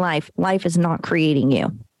creating life. Life is not creating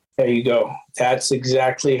you. There you go. That's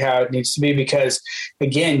exactly how it needs to be, because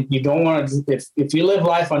again, you don't want to, if you live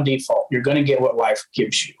life on default, you're going to get what life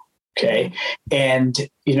gives you. Okay. And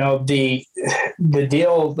the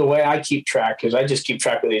deal, the way I keep track is I just keep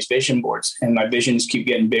track of these vision boards, and my visions keep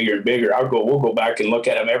getting bigger and bigger. We'll go back and look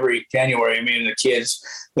at them every January, me and the kids,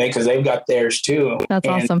 because they've got theirs too. That's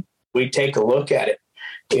awesome. We take a look at it.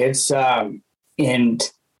 It's, and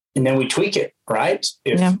then we tweak it, right?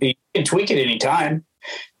 You can tweak it anytime.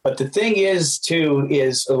 But the thing is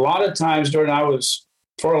a lot of times, Jordan,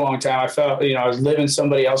 for a long time, I felt, I was living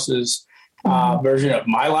somebody else's version of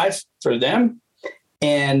my life for them.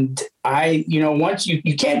 And once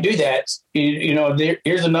you can't do that,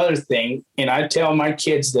 here's another thing. And I tell my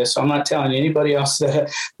kids this, I'm not telling anybody else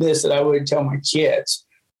that I would tell my kids,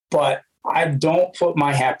 but I don't put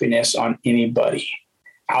my happiness on anybody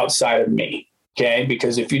outside of me. Okay.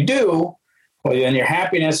 Because if you do, well, then your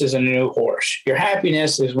happiness is a new horse. Your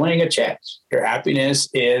happiness is winning a check. Your happiness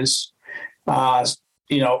is, a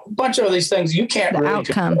bunch of these things you can't really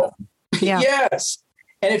outcome. Control. Yeah. Yes.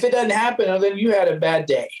 And if it doesn't happen, well, then you had a bad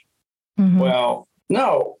day. Mm-hmm. Well,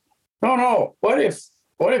 no.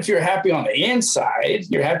 What if you're happy on the inside?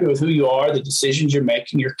 You're happy with who you are, the decisions you're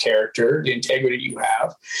making, your character, the integrity you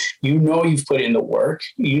have. You've put in the work.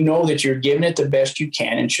 You know that you're giving it the best you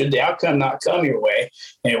can. And should the outcome not come your way,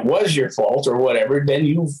 and it was your fault or whatever, then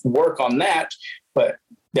you work on that. But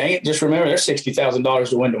dang it, just remember there's $60,000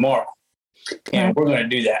 to win tomorrow. And we're going to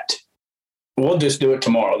do that. We'll just do it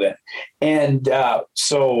tomorrow then. And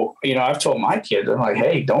so, I've told my kids, I'm like,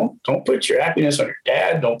 hey, don't put your happiness on your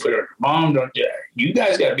dad. Don't put it on your mom. Don't do that. You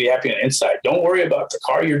guys got to be happy on the inside. Don't worry about the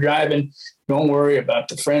car you're driving. Don't worry about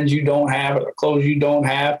the friends you don't have or the clothes you don't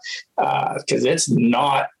have, because that's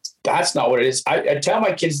not what it is. I tell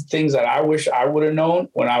my kids things that I wish I would have known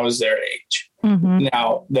when I was their age. Mm-hmm.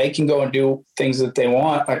 Now they can go and do things that they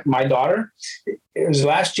want. Like my daughter, it was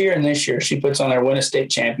last year and this year, she puts on their win a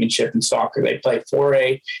state championship in soccer. They play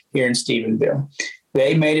 4A here in Stephenville.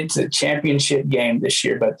 They made it to the championship game this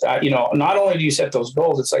year. But, not only do you set those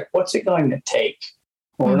goals, it's like, what's it going to take?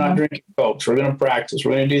 Well, we're not drinking Cokes. We're going to practice.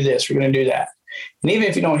 We're going to do this. We're going to do that. And even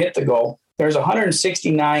if you don't hit the goal, there's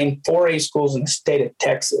 169 4A schools in the state of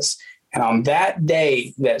Texas. And on that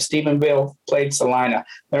day that Stephenville played Salina,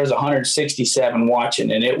 there was 167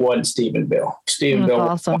 watching, and it wasn't Stephenville. Stephenville,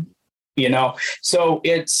 that's awesome. So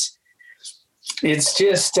it's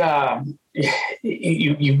just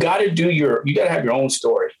you got to have your own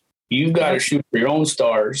story. You've got to shoot for your own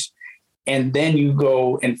stars, and then you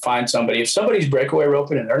go and find somebody. If somebody's breakaway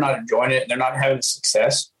roping and they're not enjoying it and they're not having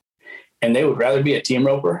success, and they would rather be a team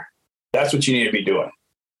roper, that's what you need to be doing.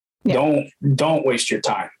 Yeah. Don't waste your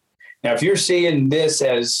time. Now, if you're seeing this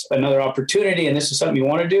as another opportunity and this is something you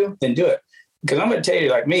want to do, then do it. Because I'm going to tell you,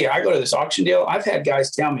 like me, I go to this auction deal. I've had guys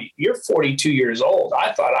tell me, you're 42 years old.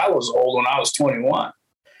 I thought I was old when I was 21.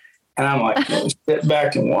 And I'm like, sit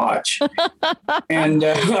back and watch. And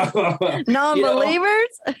non-believers?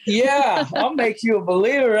 I'll make you a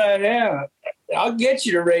believer right now. I'll get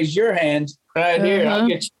you to raise your hand right here. I'll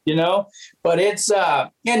get you, but it's,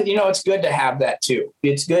 it's good to have that too.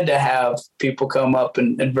 It's good to have people come up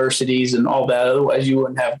in adversities and all that. Otherwise you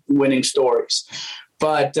wouldn't have winning stories.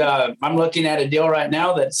 But I'm looking at a deal right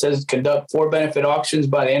now that says conduct 4 benefit auctions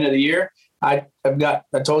by the end of the year. I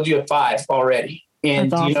told you 5 already.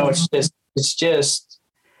 And, awesome. It's just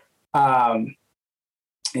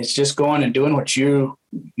going and doing what you're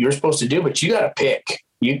supposed to do, but you got to pick.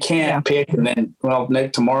 You can't pick and then,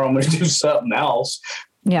 tomorrow I'm going to do something else.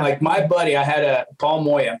 Yeah. Like my buddy, I had a Paul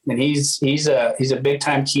Moya, and he's a big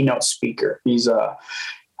time keynote speaker. He's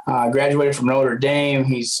graduated from Notre Dame.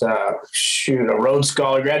 He's a Rhodes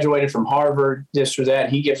Scholar, graduated from Harvard, this or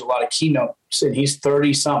that. He gives a lot of keynotes, and he's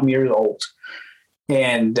 30 something years old.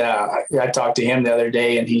 And I talked to him the other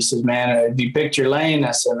day, and he says, man, have you picked your lane?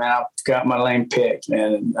 I said, man, I've got my lane picked,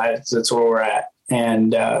 man. That's where we're at.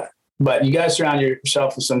 And, but you guys surround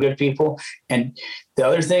yourself with some good people. And the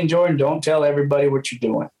other thing, Jordan, don't tell everybody what you're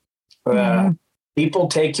doing. People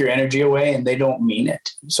take your energy away, and they don't mean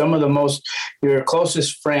it. Some of your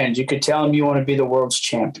closest friends, you could tell them you want to be the world's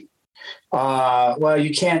champion. Well,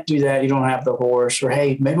 you can't do that. You don't have the horse. Or,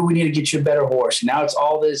 hey, maybe we need to get you a better horse. And now it's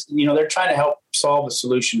all this, they're trying to help solve a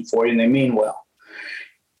solution for you, and they mean well.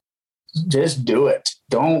 Just do it.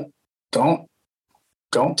 Don't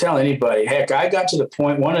tell anybody. Heck, I got to the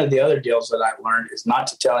point, one of the other deals that I learned is not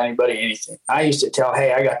to tell anybody anything. I used to tell,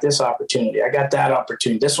 hey, I got this opportunity. I got that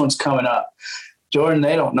opportunity. This one's coming up. Jordan,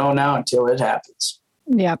 they don't know now until it happens.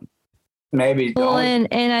 Yep. Maybe. Well, and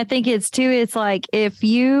I think it's like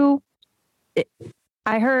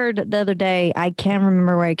I heard the other day, I can't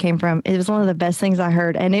remember where it came from. It was one of the best things I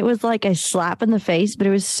heard. And it was like a slap in the face, but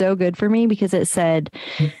it was so good for me because it said,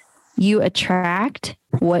 you attract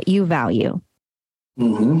what you value.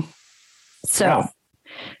 Mm-hmm. So yeah.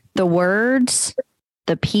 The words,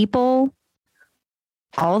 the people,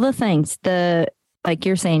 all the things, like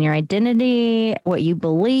you're saying, your identity, what you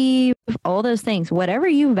believe, all those things, whatever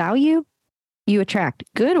you value, you attract,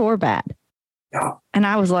 good or bad. Yeah. And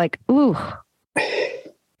I was like, ooh,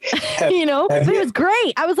 it was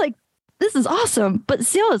great. I was like, this is awesome. But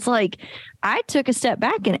still, it's like, I took a step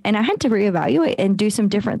back and I had to reevaluate and do some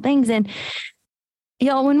different things. And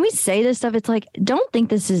y'all, when we say this stuff, it's like, don't think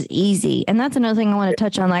this is easy. And that's another thing I want to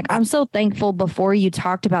touch on. Like, I'm so thankful before you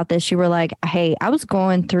talked about this, you were like, hey, I was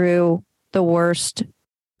going through the worst,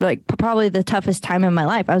 like probably the toughest time in my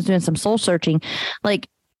life. I was doing some soul searching, like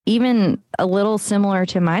even a little similar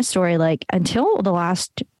to my story, like until the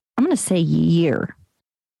last, I'm going to say year,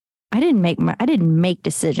 I didn't make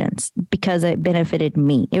decisions because it benefited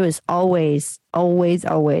me. It was always, always,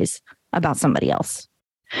 always about somebody else.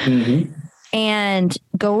 Mm-hmm. And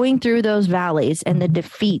going through those valleys and the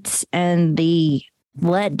defeats and the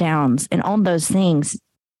letdowns and all those things,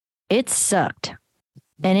 it sucked.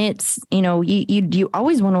 And it's, you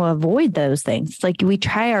always want to avoid those things. Like we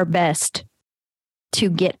try our best to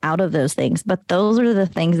get out of those things, but those are the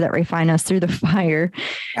things that refine us through the fire.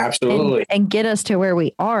 Absolutely. And get us to where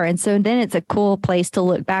we are. And so then it's a cool place to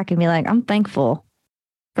look back and be like, I'm thankful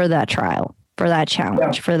for that trial, for that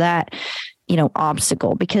challenge, for that,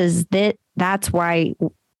 obstacle, because that's why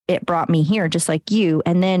it brought me here, just like you.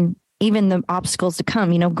 And then even the obstacles to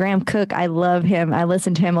come, Graham Cook, I love him. I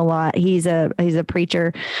listen to him a lot. He's a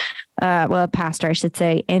preacher, a pastor, I should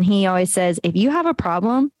say. And he always says, if you have a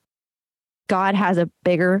problem, God has a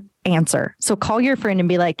bigger answer. So call your friend and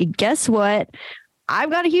be like, guess what? I've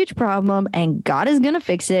got a huge problem and God is going to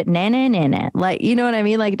fix it. Nah. Like, you know what I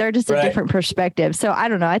mean? Like they're just a different perspective. So I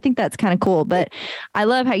don't know. I think that's kind of cool, but I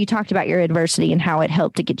love how you talked about your adversity and how it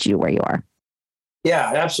helped to get you where you are.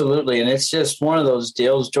 Yeah, absolutely. And it's just one of those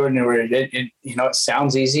deals, Jordan, where it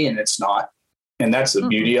sounds easy and it's not. And that's the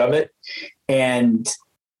beauty of it. And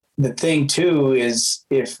the thing too is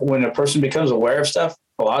when a person becomes aware of stuff,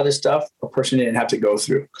 a lot of this stuff a person didn't have to go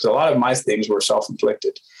through, because a lot of my things were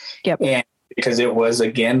self-inflicted. Yep. And because it was,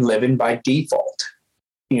 again, living by default.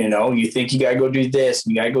 You think you got to go do this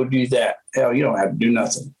and you got to go do that. Hell, you don't have to do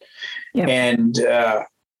nothing. Yep. And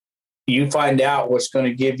you find out what's going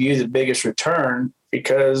to give you the biggest return,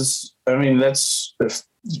 because, that's, if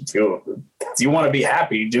you want to be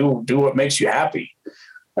happy, do what makes you happy.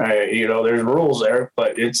 There's rules there,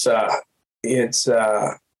 but it's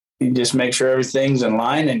you just make sure everything's in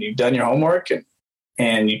line and you've done your homework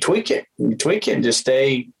and you tweak it and just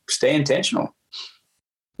stay intentional.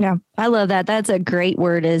 Yeah. I love that. That's a great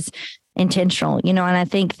word, is intentional, and I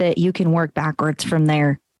think that you can work backwards from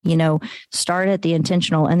there, start at the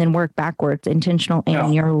intentional and then work backwards, intentional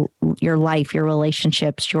in your life, your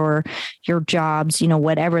relationships, your jobs,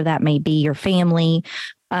 whatever that may be, your family,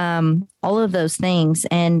 all of those things.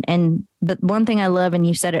 And the one thing I love, and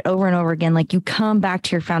you said it over and over again, like you come back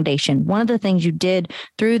to your foundation. One of the things you did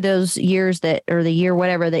through those years or the year,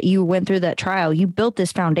 whatever, that you went through that trial, you built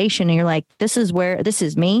this foundation and you're like, this is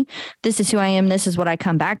me. This is who I am. This is what I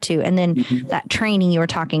come back to. And then that training you were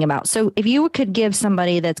talking about. So if you could give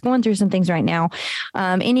somebody that's going through some things right now,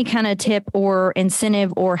 any kind of tip or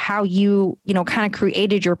incentive, or how you kind of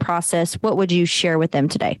created your process, what would you share with them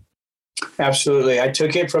today? Absolutely. I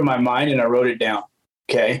took it from my mind and I wrote it down.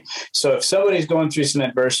 Okay. So if somebody's going through some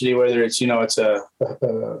adversity, whether it's, it's a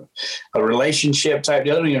relationship type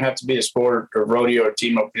deal, it doesn't even have to be a sport or rodeo or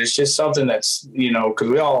team up. It's just something that's, because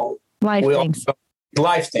we all life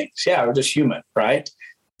things. Yeah. We're just human, right?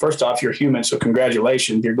 First off, you're human. So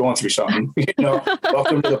congratulations. You're going through something,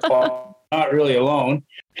 welcome to the fall. Not really alone.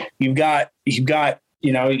 You've got, if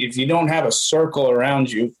you don't have a circle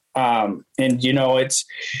around you, and it's,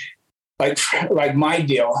 like my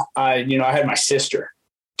deal, I had my sister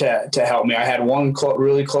to help me. I had one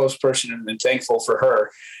really close person, and I'm thankful for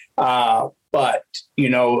her. But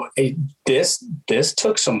this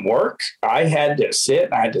took some work. I had to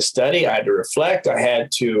sit, I had to study, I had to reflect. I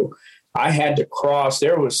had to cross.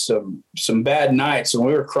 There was some bad nights, and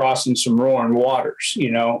we were crossing some roaring waters,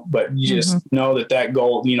 but you just know that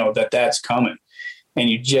goal, that's coming,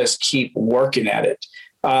 and you just keep working at it.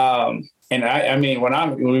 And when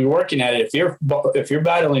we're working at it, if you're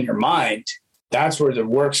battling your mind, that's where the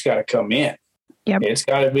work's got to come in. Yep. It's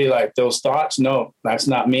got to be like those thoughts. No, that's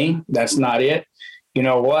not me. That's not it. You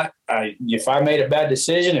know what? If I made a bad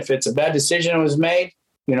decision, if it's a bad decision that was made,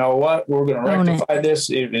 you know what, we're going to rectify this.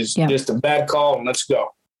 It is just a bad call, and let's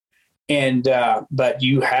go. And, but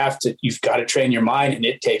you've got to train your mind, and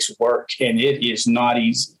it takes work, and it is not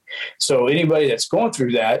easy. So anybody that's going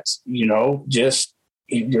through that, just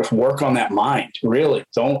work on that mind. Really,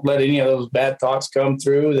 don't let any of those bad thoughts come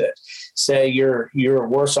through that say you're a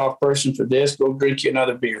worse off person for this. Go drink you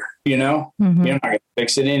another beer. You're not going to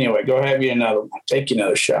fix it anyway. Go have you another one. Take you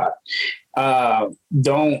another shot.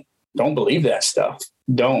 Don't believe that stuff.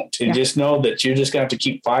 Don't. And just know that you're just going to have to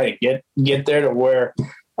keep fighting. Get there to where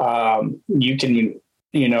you can,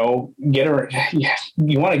 get around.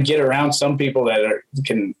 You want to get around some people that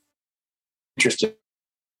can interested.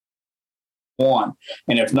 One,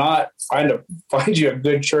 and if not, find you a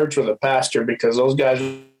good church with a pastor, because those guys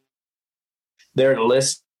are there to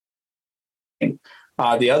listen.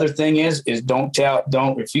 The other thing is don't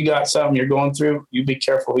if you got something you're going through, you be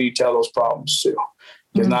careful who you tell those problems to,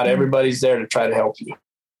 because not everybody's there to try to help you.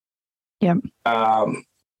 Yeah.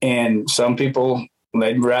 And some people,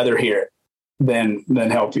 they'd rather hear it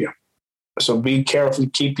than help you. So be careful,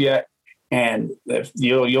 keep you. And if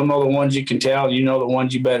you'll know the ones you can tell, the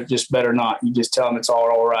ones you better not. You just tell them it's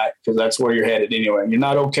all right, because that's where you're headed anyway. You're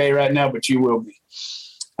not okay right now, but you will be.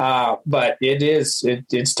 But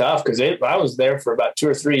it's tough, because I was there for about 2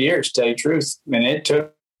 or 3 years, to tell you the truth, and it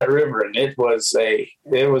took a river, and it was a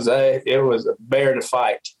bear to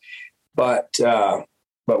fight. But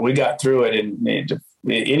we got through it, and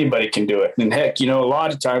anybody can do it. And heck, a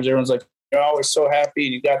lot of times everyone's like, you're always so happy,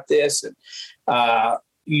 and you got this, and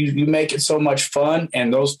you make it so much fun.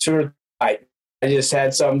 And those two, I just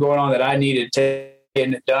had something going on that I needed to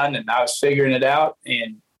get it done, and I was figuring it out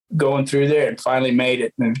and going through there, and finally made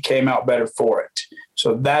it and came out better for it.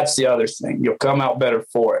 So that's the other thing. You'll come out better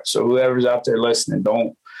for it. So whoever's out there listening,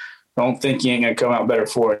 don't think you ain't going to come out better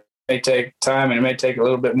for it. It may take time, and it may take a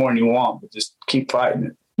little bit more than you want, but just keep fighting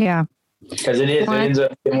it. Yeah. Because it ends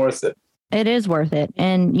up being worth it. It is worth it.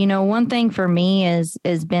 And, one thing for me has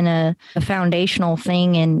been a foundational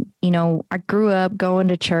thing. And, I grew up going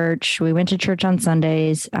to church. We went to church on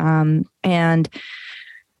Sundays. And,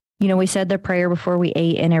 we said the prayer before we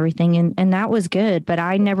ate and everything. And that was good. But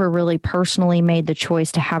I never really personally made the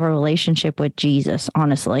choice to have a relationship with Jesus,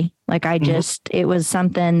 honestly. Like it was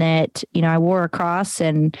something that, I wore a cross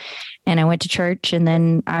and I went to church, and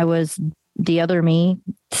then I was the other me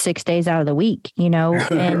 6 days out of the week,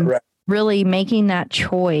 and right. Really making that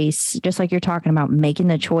choice, just like you're talking about, making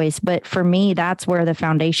the choice. But for me, that's where the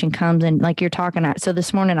foundation comes in, like you're talking at. So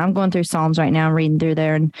this morning I'm going through Psalms right now, I'm reading through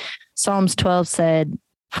there, and Psalms 12 said,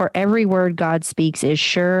 "For every word God speaks is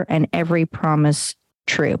sure, and every promise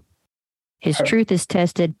true. His truth is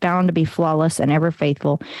tested, found to be flawless and ever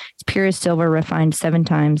faithful. It's pure as silver, refined 7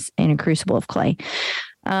 times in a crucible of clay."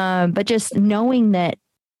 But just knowing that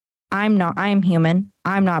I'm human.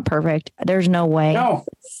 I'm not perfect. There's no way. No.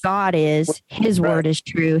 God is. His word is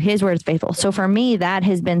true. His word is faithful. So for me, that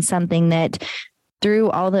has been something that through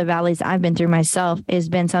all the valleys I've been through myself has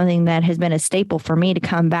been something that has been a staple for me to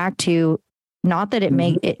come back to. Not that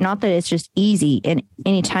not that it's just easy in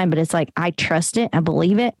any time, but it's like, I trust it, I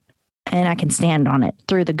believe it, and I can stand on it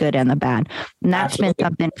through the good and the bad. And that's been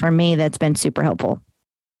something for me that's been super helpful.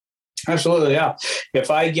 Absolutely. Yeah. If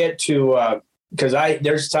I get to, because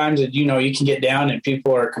there's times that, you can get down and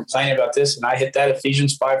people are complaining about this, and I hit that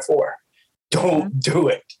Ephesians 5:4. Don't do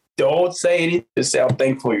it. Don't say anything. Just say how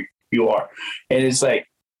thankful you are. And it's like,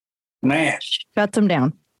 man. Shut them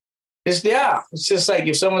down. It's just like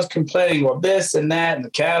if someone's complaining, well, this and that, and the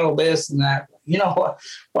cattle, this and that, what?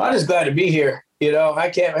 Well, I'm just glad to be here. I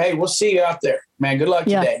can't, hey, we'll see you out there, man. Good luck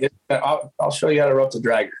today. I'll show you how to rope the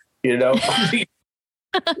dragger,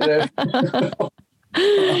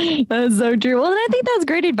 That's so true. Well, and I think that's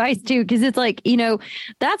great advice too, because it's like,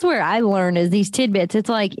 that's where I learned is these tidbits. It's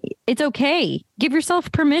like, it's okay. Give yourself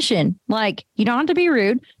permission. Like, you don't have to be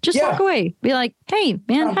rude. Just walk away. Be like, hey,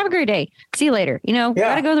 man, have a great day. See you later.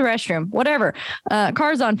 Gotta go to the restroom, whatever.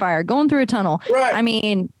 Car's on fire, going through a tunnel. Right. I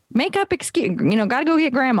mean, make up excuse, gotta go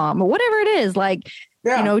get grandma, but whatever it is, like,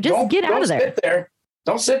 just get out of there.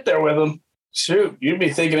 Don't sit there with them. Shoot, you'd be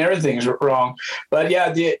thinking everything's wrong. But yeah,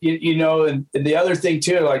 and the other thing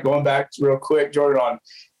too, like going back real quick, Jordan, on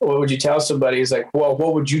what would you tell somebody is like, well,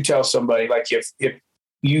 what would you tell somebody? Like if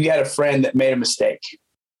you had a friend that made a mistake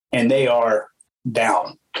and they are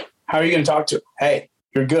down, how are you going to talk to them? Hey,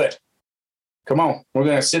 you're good. Come on. We're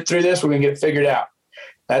going to sit through this. We're going to get it figured out.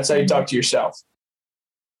 That's how you talk to yourself.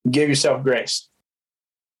 Give yourself grace.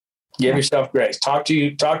 Give yourself grace. Talk to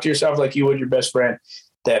yourself like you would your best friend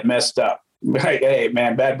that messed up. Hey,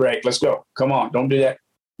 man, bad break. Let's go. Come on. Don't do that.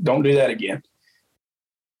 Don't do that again.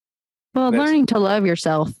 Well, learning to love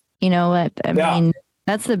yourself, I mean,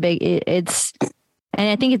 That's the big, it's, and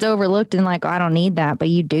I think it's overlooked and like, oh, I don't need that, but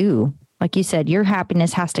you do. Like you said, your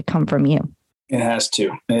happiness has to come from you. It has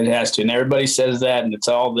to. It has to. And everybody says that, and it's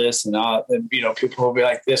all this and all, and, you know, people will be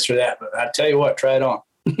like this or that, but I tell you what, try it on.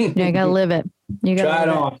 Yeah, you got to live it. You got to try it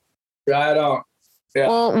on. Try it on. Yeah.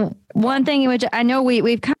 Well, one thing which I know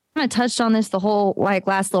we've kind of touched on this the whole like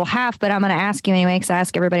last little half, but I'm going to ask you anyway, because I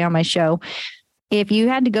ask everybody on my show, if you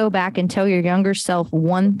had to go back and tell your younger self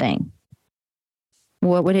one thing,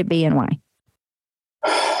 what would it be and why?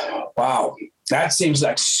 Wow. That seems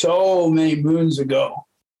like so many moons ago.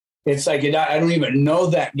 It's like, I don't even know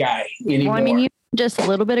that guy anymore. Well, I mean, you just a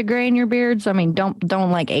little bit of gray in your beard. So, I mean,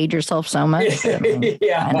 don't like age yourself so much. I mean,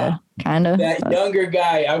 yeah. Kind of. That younger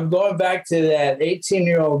guy. I'm going back to that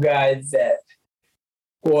 18-year-old guy that,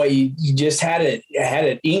 boy, you just had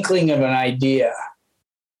an inkling of an idea.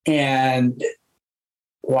 And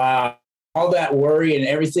wow, all that worry and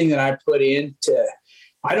everything that I put into,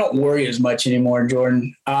 I don't worry as much anymore,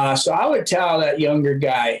 Jordan. So I would tell that younger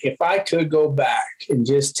guy, if I could go back and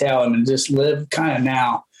just tell him and just live kind of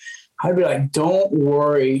now, I'd be like, don't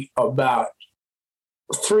worry about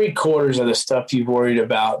 3/4 of the stuff you've worried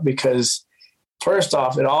about, because first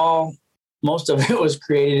off, most of it was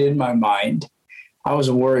created in my mind. I was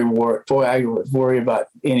a boy, I would worry about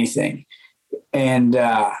anything. And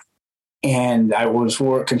I was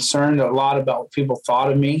concerned a lot about what people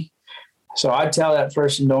thought of me. So I tell that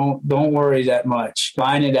person, don't worry that much.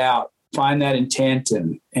 Line it out, find that intent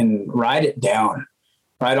and write it down.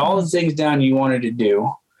 Write all the things down you wanted to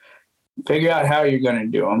do. Figure out how you're going to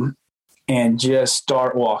do them and just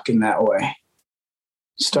start walking that way.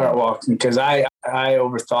 Start walking, because I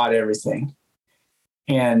overthought everything.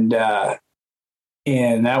 And that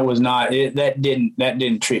was not it. That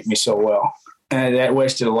didn't treat me so well. And that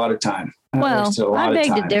wasted a lot of time. I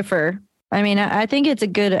beg to differ. I mean, I think it's a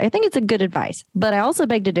good advice, but I also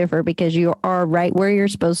beg to differ, because you are right where you're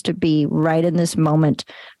supposed to be right in this moment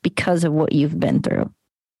because of what you've been through.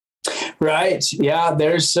 Right. Yeah.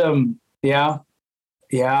 There's some, yeah.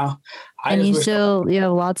 And you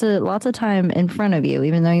have lots of time in front of you,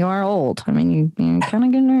 even though you are old. I mean, you're kind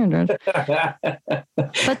of getting older.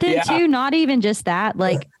 But then too, not even just that,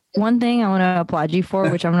 like one thing I want to applaud you for,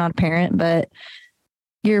 which I'm not a parent, but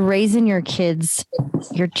you're raising your kids,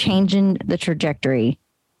 you're changing the trajectory.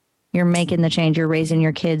 You're making the change. You're raising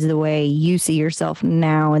your kids the way you see yourself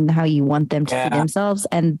now and how you want them to see themselves.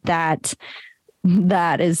 And that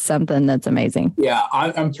is something that's amazing. Yeah,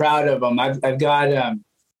 I'm proud of them. I've got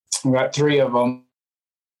 3 of them.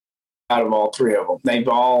 Out of all 3 of them, they've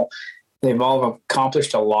all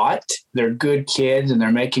accomplished a lot. They're good kids and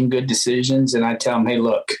they're making good decisions. And I tell them, hey,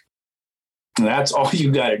 look, that's all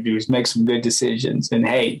you got to do is make some good decisions. And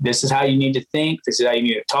hey, this is how you need to think. This is how you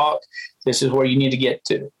need to talk. This is where you need to get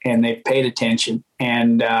to. And they've paid attention.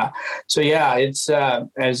 And so, yeah, it's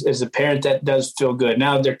as a parent, that does feel good.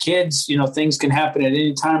 Now, they're kids, things can happen at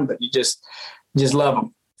any time, but you just love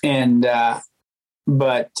them. And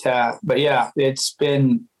but yeah, it's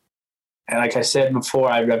been, and like I said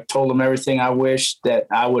before, I've told them everything I wish that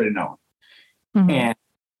I would have known. Mm-hmm.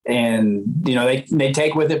 And they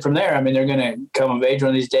take with it from there. I mean, they're going to come of age one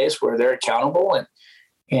of these days where they're accountable,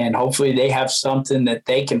 and hopefully they have something that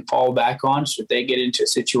they can fall back on. So if they get into a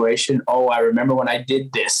situation, oh, I remember when I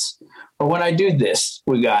did this, or when I do this,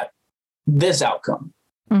 we got this outcome,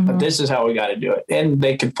 but this is how we got to do it. And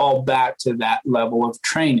they can fall back to that level of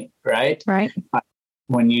training, right? Right.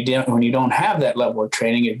 When you don't have that level of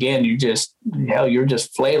training, again, you're just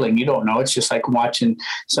flailing. You don't know. It's just like watching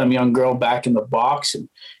some young girl back in the box, and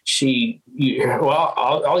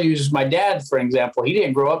I'll use my dad for example. He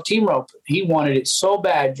didn't grow up team rope. He wanted it so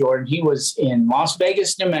bad, Jordan. He was in Las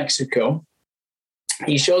Vegas, New Mexico.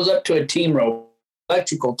 He shows up to a team rope,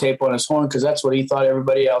 electrical tape on his horn, because that's what he thought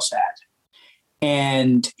everybody else had.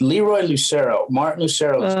 And Martin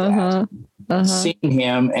Lucero's dad, seen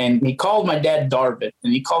him, and he called my dad Darvin,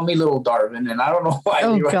 and he called me little Darvin, and I don't know why.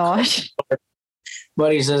 Oh gosh!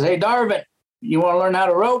 But he says, "Hey Darvin, you want to learn how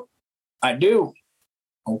to rope?" I do.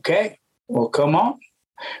 Okay, well, come on.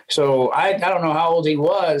 So I don't know how old he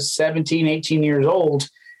was, 17, 18 years old,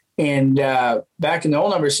 and back in the old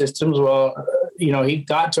number systems, he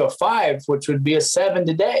got to a 5, which would be a 7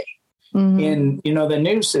 today in the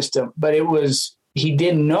new system, but he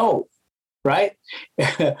didn't know. Right.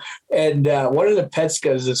 And one of the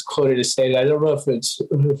Petskas is quoted as saying, I don't know if it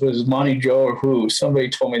was Monty Joe or who, somebody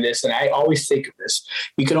told me this, and I always think of this.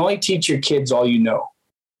 You can only teach your kids all you know.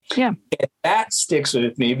 Yeah. And that sticks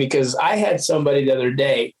with me, because I had somebody the other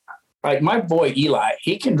day, like my boy Eli,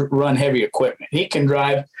 he can run heavy equipment. He can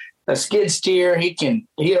drive a skid steer. He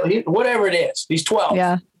whatever it is. He's 12.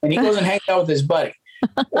 Yeah. And he goes and hangs out with his buddy.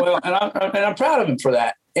 Well, and I'm proud of him for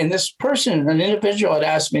that. And this person, an individual, had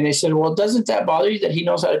asked me, they said, well, doesn't that bother you that he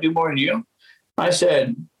knows how to do more than you? I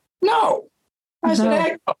said, no. I said,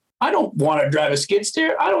 heck, I don't want to drive a skid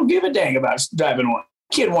steer. I don't give a dang about driving one.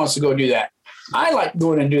 Kid wants to go do that. I like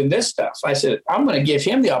going and doing this stuff. I said, I'm going to give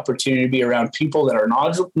him the opportunity to be around people that are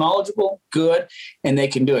knowledgeable, good, and they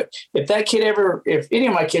can do it. If any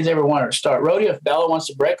of my kids ever want to start rodeo, if Bella wants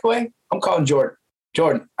to breakaway, I'm calling Jordan.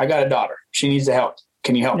 Jordan, I got a daughter. She needs the help.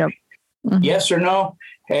 Can you help me? Mm-hmm. Yes or no?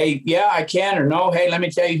 Hey, yeah, I can, or no. Hey, let me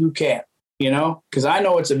tell you who can, because I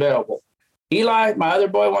know it's available. Eli, my other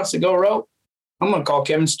boy, wants to go rope. I'm going to call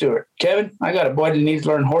Kevin Stewart. Kevin, I got a boy that needs to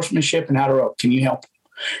learn horsemanship and how to rope. Can you help him?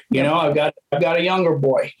 I've got a younger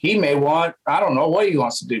boy. He may want, I don't know what he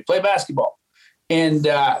wants to do, play basketball. And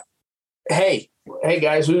hey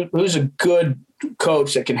guys, who's a good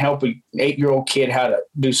coach that can help an 8-year-old kid how to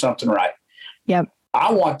do something right? Yep.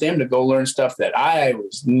 I want them to go learn stuff that I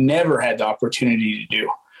never had the opportunity to do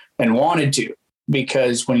and wanted to,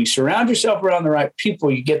 because when you surround yourself around the right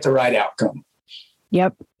people, you get the right outcome.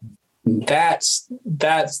 Yep. That's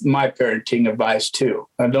my parenting advice too.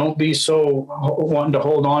 Now, don't be so wanting to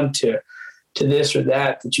hold on to this or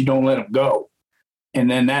that you don't let them go. And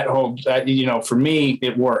then for me,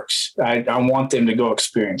 it works. I want them to go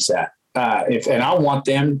experience that. And I want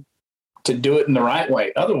them to do it in the right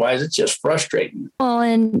way. Otherwise, it's just frustrating. Well,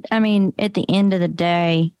 and I mean, at the end of the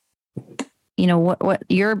day, what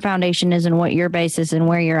your foundation is and what your base is and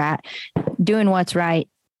where you're at, doing what's right.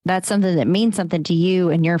 That's something that means something to you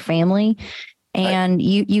and your family. And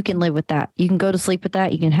right. you can live with that. You can go to sleep with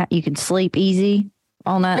that. You can sleep easy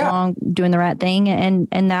all night long, doing the right thing.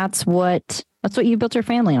 And that's what you built your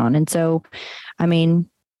family on. And so, I mean,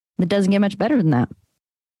 it doesn't get much better than that.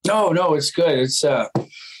 No, it's good. It's, that's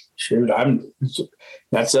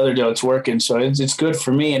the other deal. It's working. So it's good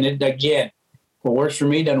for me. And what works for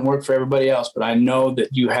me doesn't work for everybody else, but I know that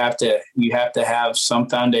you have to have some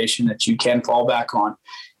foundation that you can fall back on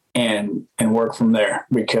and work from there,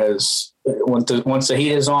 because once the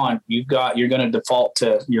heat is on, you're going to default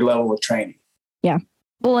to your level of training. Yeah.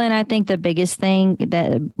 Well, and I think the biggest thing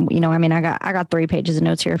that, I got 3 pages of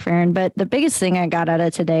notes here, Ferron, but the biggest thing I got out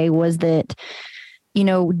of today was that,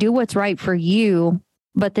 do what's right for you.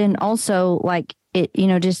 But then also, like,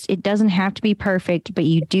 it doesn't have to be perfect, but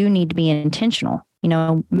you do need to be intentional,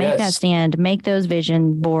 make that stand, make those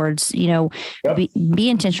vision boards, be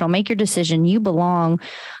intentional, make your decision. You belong,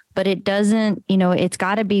 but it doesn't, it's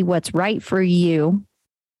got to be what's right for you.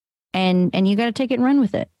 And you got to take it and run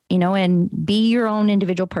with it, and be your own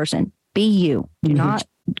individual person. Be you. Do not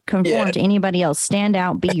conform to anybody else. Stand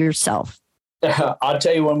out, be yourself. I'll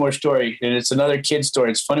tell you one more story, and it's another kid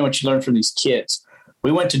story. It's funny what you learn from these kids.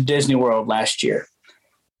 We went to Disney World last year,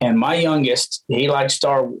 and my youngest, he likes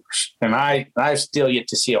Star Wars, and I still yet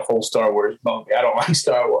to see a whole Star Wars movie. I don't like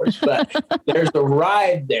Star Wars, but there's a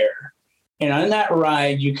ride there, and on that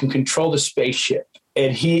ride you can control the spaceship,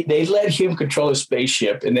 and they let him control the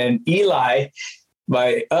spaceship, and then Eli,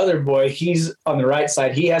 my other boy, he's on the right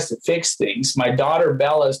side. He has to fix things. My daughter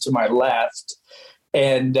Bella's to my left,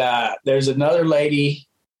 and there's another lady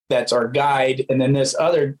that's our guide, and then this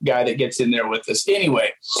other guy that gets in there with us.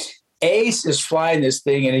 Anyway, Ace is flying this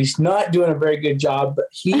thing, and he's not doing a very good job, but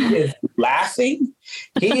he is laughing.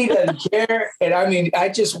 He doesn't care. And I mean, I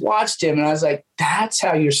just watched him, and I was like, that's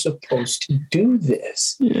how you're supposed to do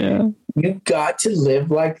this. Yeah. You got to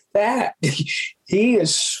live like that. He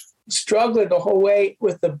is struggling the whole way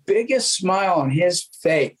with the biggest smile on his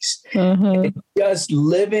face, and just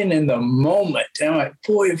living in the moment. And I'm like,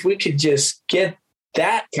 boy, if we could just get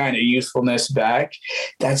that kind of youthfulness back,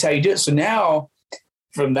 that's how you do it. So now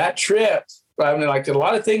from that trip, I mean, like, a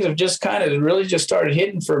lot of things have just kind of really just started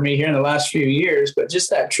hitting for me here in the last few years, but just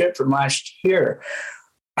that trip from last year.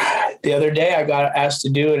 The other day I got asked to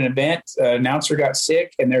do an event. An announcer got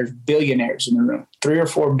sick, and there's billionaires in the room, 3 or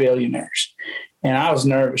 4 billionaires. And I was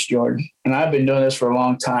nervous, Jordan, and I've been doing this for a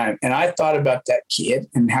long time. And I thought about that kid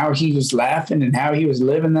and how he was laughing and how he was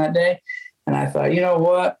living that day. And I thought, you know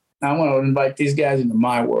what? I want to invite these guys into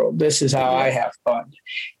my world. This is how I have fun.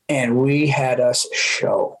 And we had us a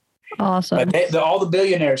show. Awesome. But all the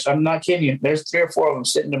billionaires, I'm not kidding you, there's 3 or 4 of them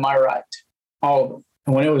sitting to my right, all of them.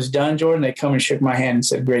 And when it was done, Jordan, they come and shook my hand and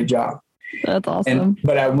said, great job. That's awesome.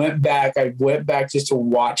 But I went back just to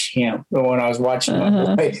watch him. When I was watching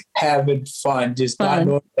my boy having fun, not knowing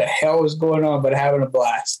what the hell was going on, but having a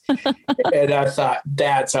blast. And I thought,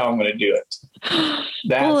 that's how I'm going to do it.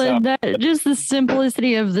 Just the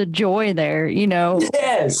simplicity of the joy there,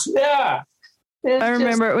 Yes. Yeah. I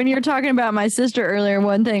remember when you were talking about my sister earlier,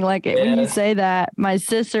 one thing, like when you say that, my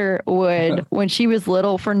sister would, when she was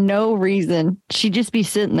little, for no reason, she'd just be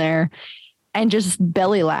sitting there and just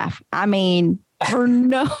belly laugh. I mean, for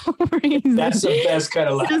no reason. That's the best kind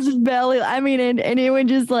of laugh. Just belly. I mean, and it would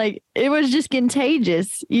just like, it was just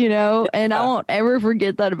contagious, you know, and I won't ever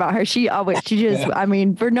forget that about her. She just, I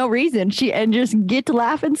mean, for no reason, and just get to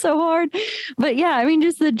laughing so hard. But yeah, I mean,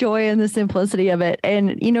 just the joy and the simplicity of it.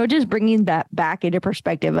 And, you know, just bringing that back into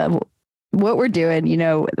perspective of what we're doing. You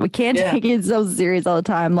know, we can't take it so serious all the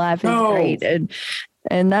time. Life is great.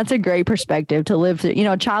 And that's a great perspective to live through, you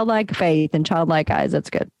know, childlike faith and childlike eyes. That's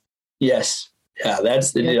good. Yes. Yeah,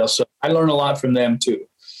 that's the deal. So I learned a lot from them too.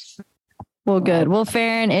 Well, good. Well,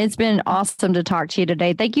 Ferron, it's been awesome to talk to you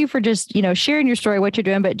today. Thank you for just, you know, sharing your story, what you're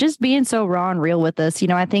doing, but just being so raw and real with us. You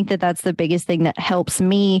know, I think that that's the biggest thing that helps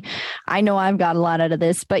me. I know I've got a lot out of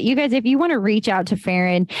this, but you guys, if you want to reach out to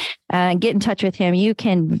Ferron and get in touch with him, you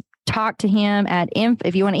can talk to him at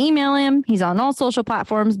if you want to email him. He's on all social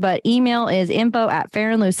platforms, but email is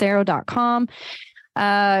info@ferronlucero.com.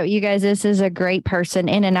 You guys, this is a great person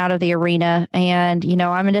in and out of the arena. And, you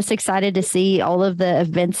know, I'm just excited to see all of the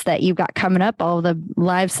events that you've got coming up, all the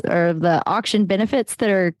lives or the auction benefits that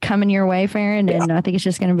are coming your way, Ferron. And I think it's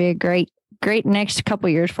just going to be a great next couple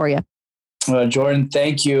of years for you. Well, Jordan,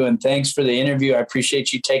 thank you. And thanks for the interview. I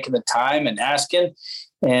appreciate you taking the time and asking.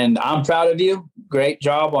 And I'm proud of you. Great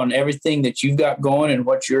job on everything that you've got going and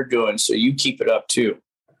what you're doing. So you keep it up too.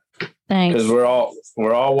 Thanks. Because we're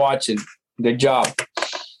all watching. Good job.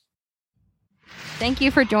 Thank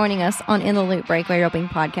you for joining us on In the Loop Breakaway Roping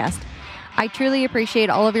Podcast. I truly appreciate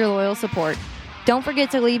all of your loyal support. Don't forget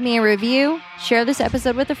to leave me a review, share this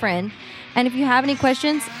episode with a friend, and if you have any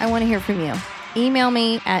questions, I want to hear from you. Email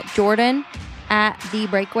me at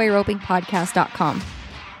jordan@thebreakawayropingpodcast.com.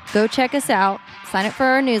 Go check us out, sign up for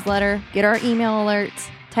our newsletter, get our email alerts,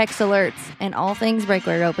 text alerts, and all things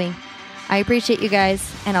breakaway roping. I appreciate you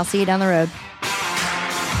guys, and I'll see you down the road.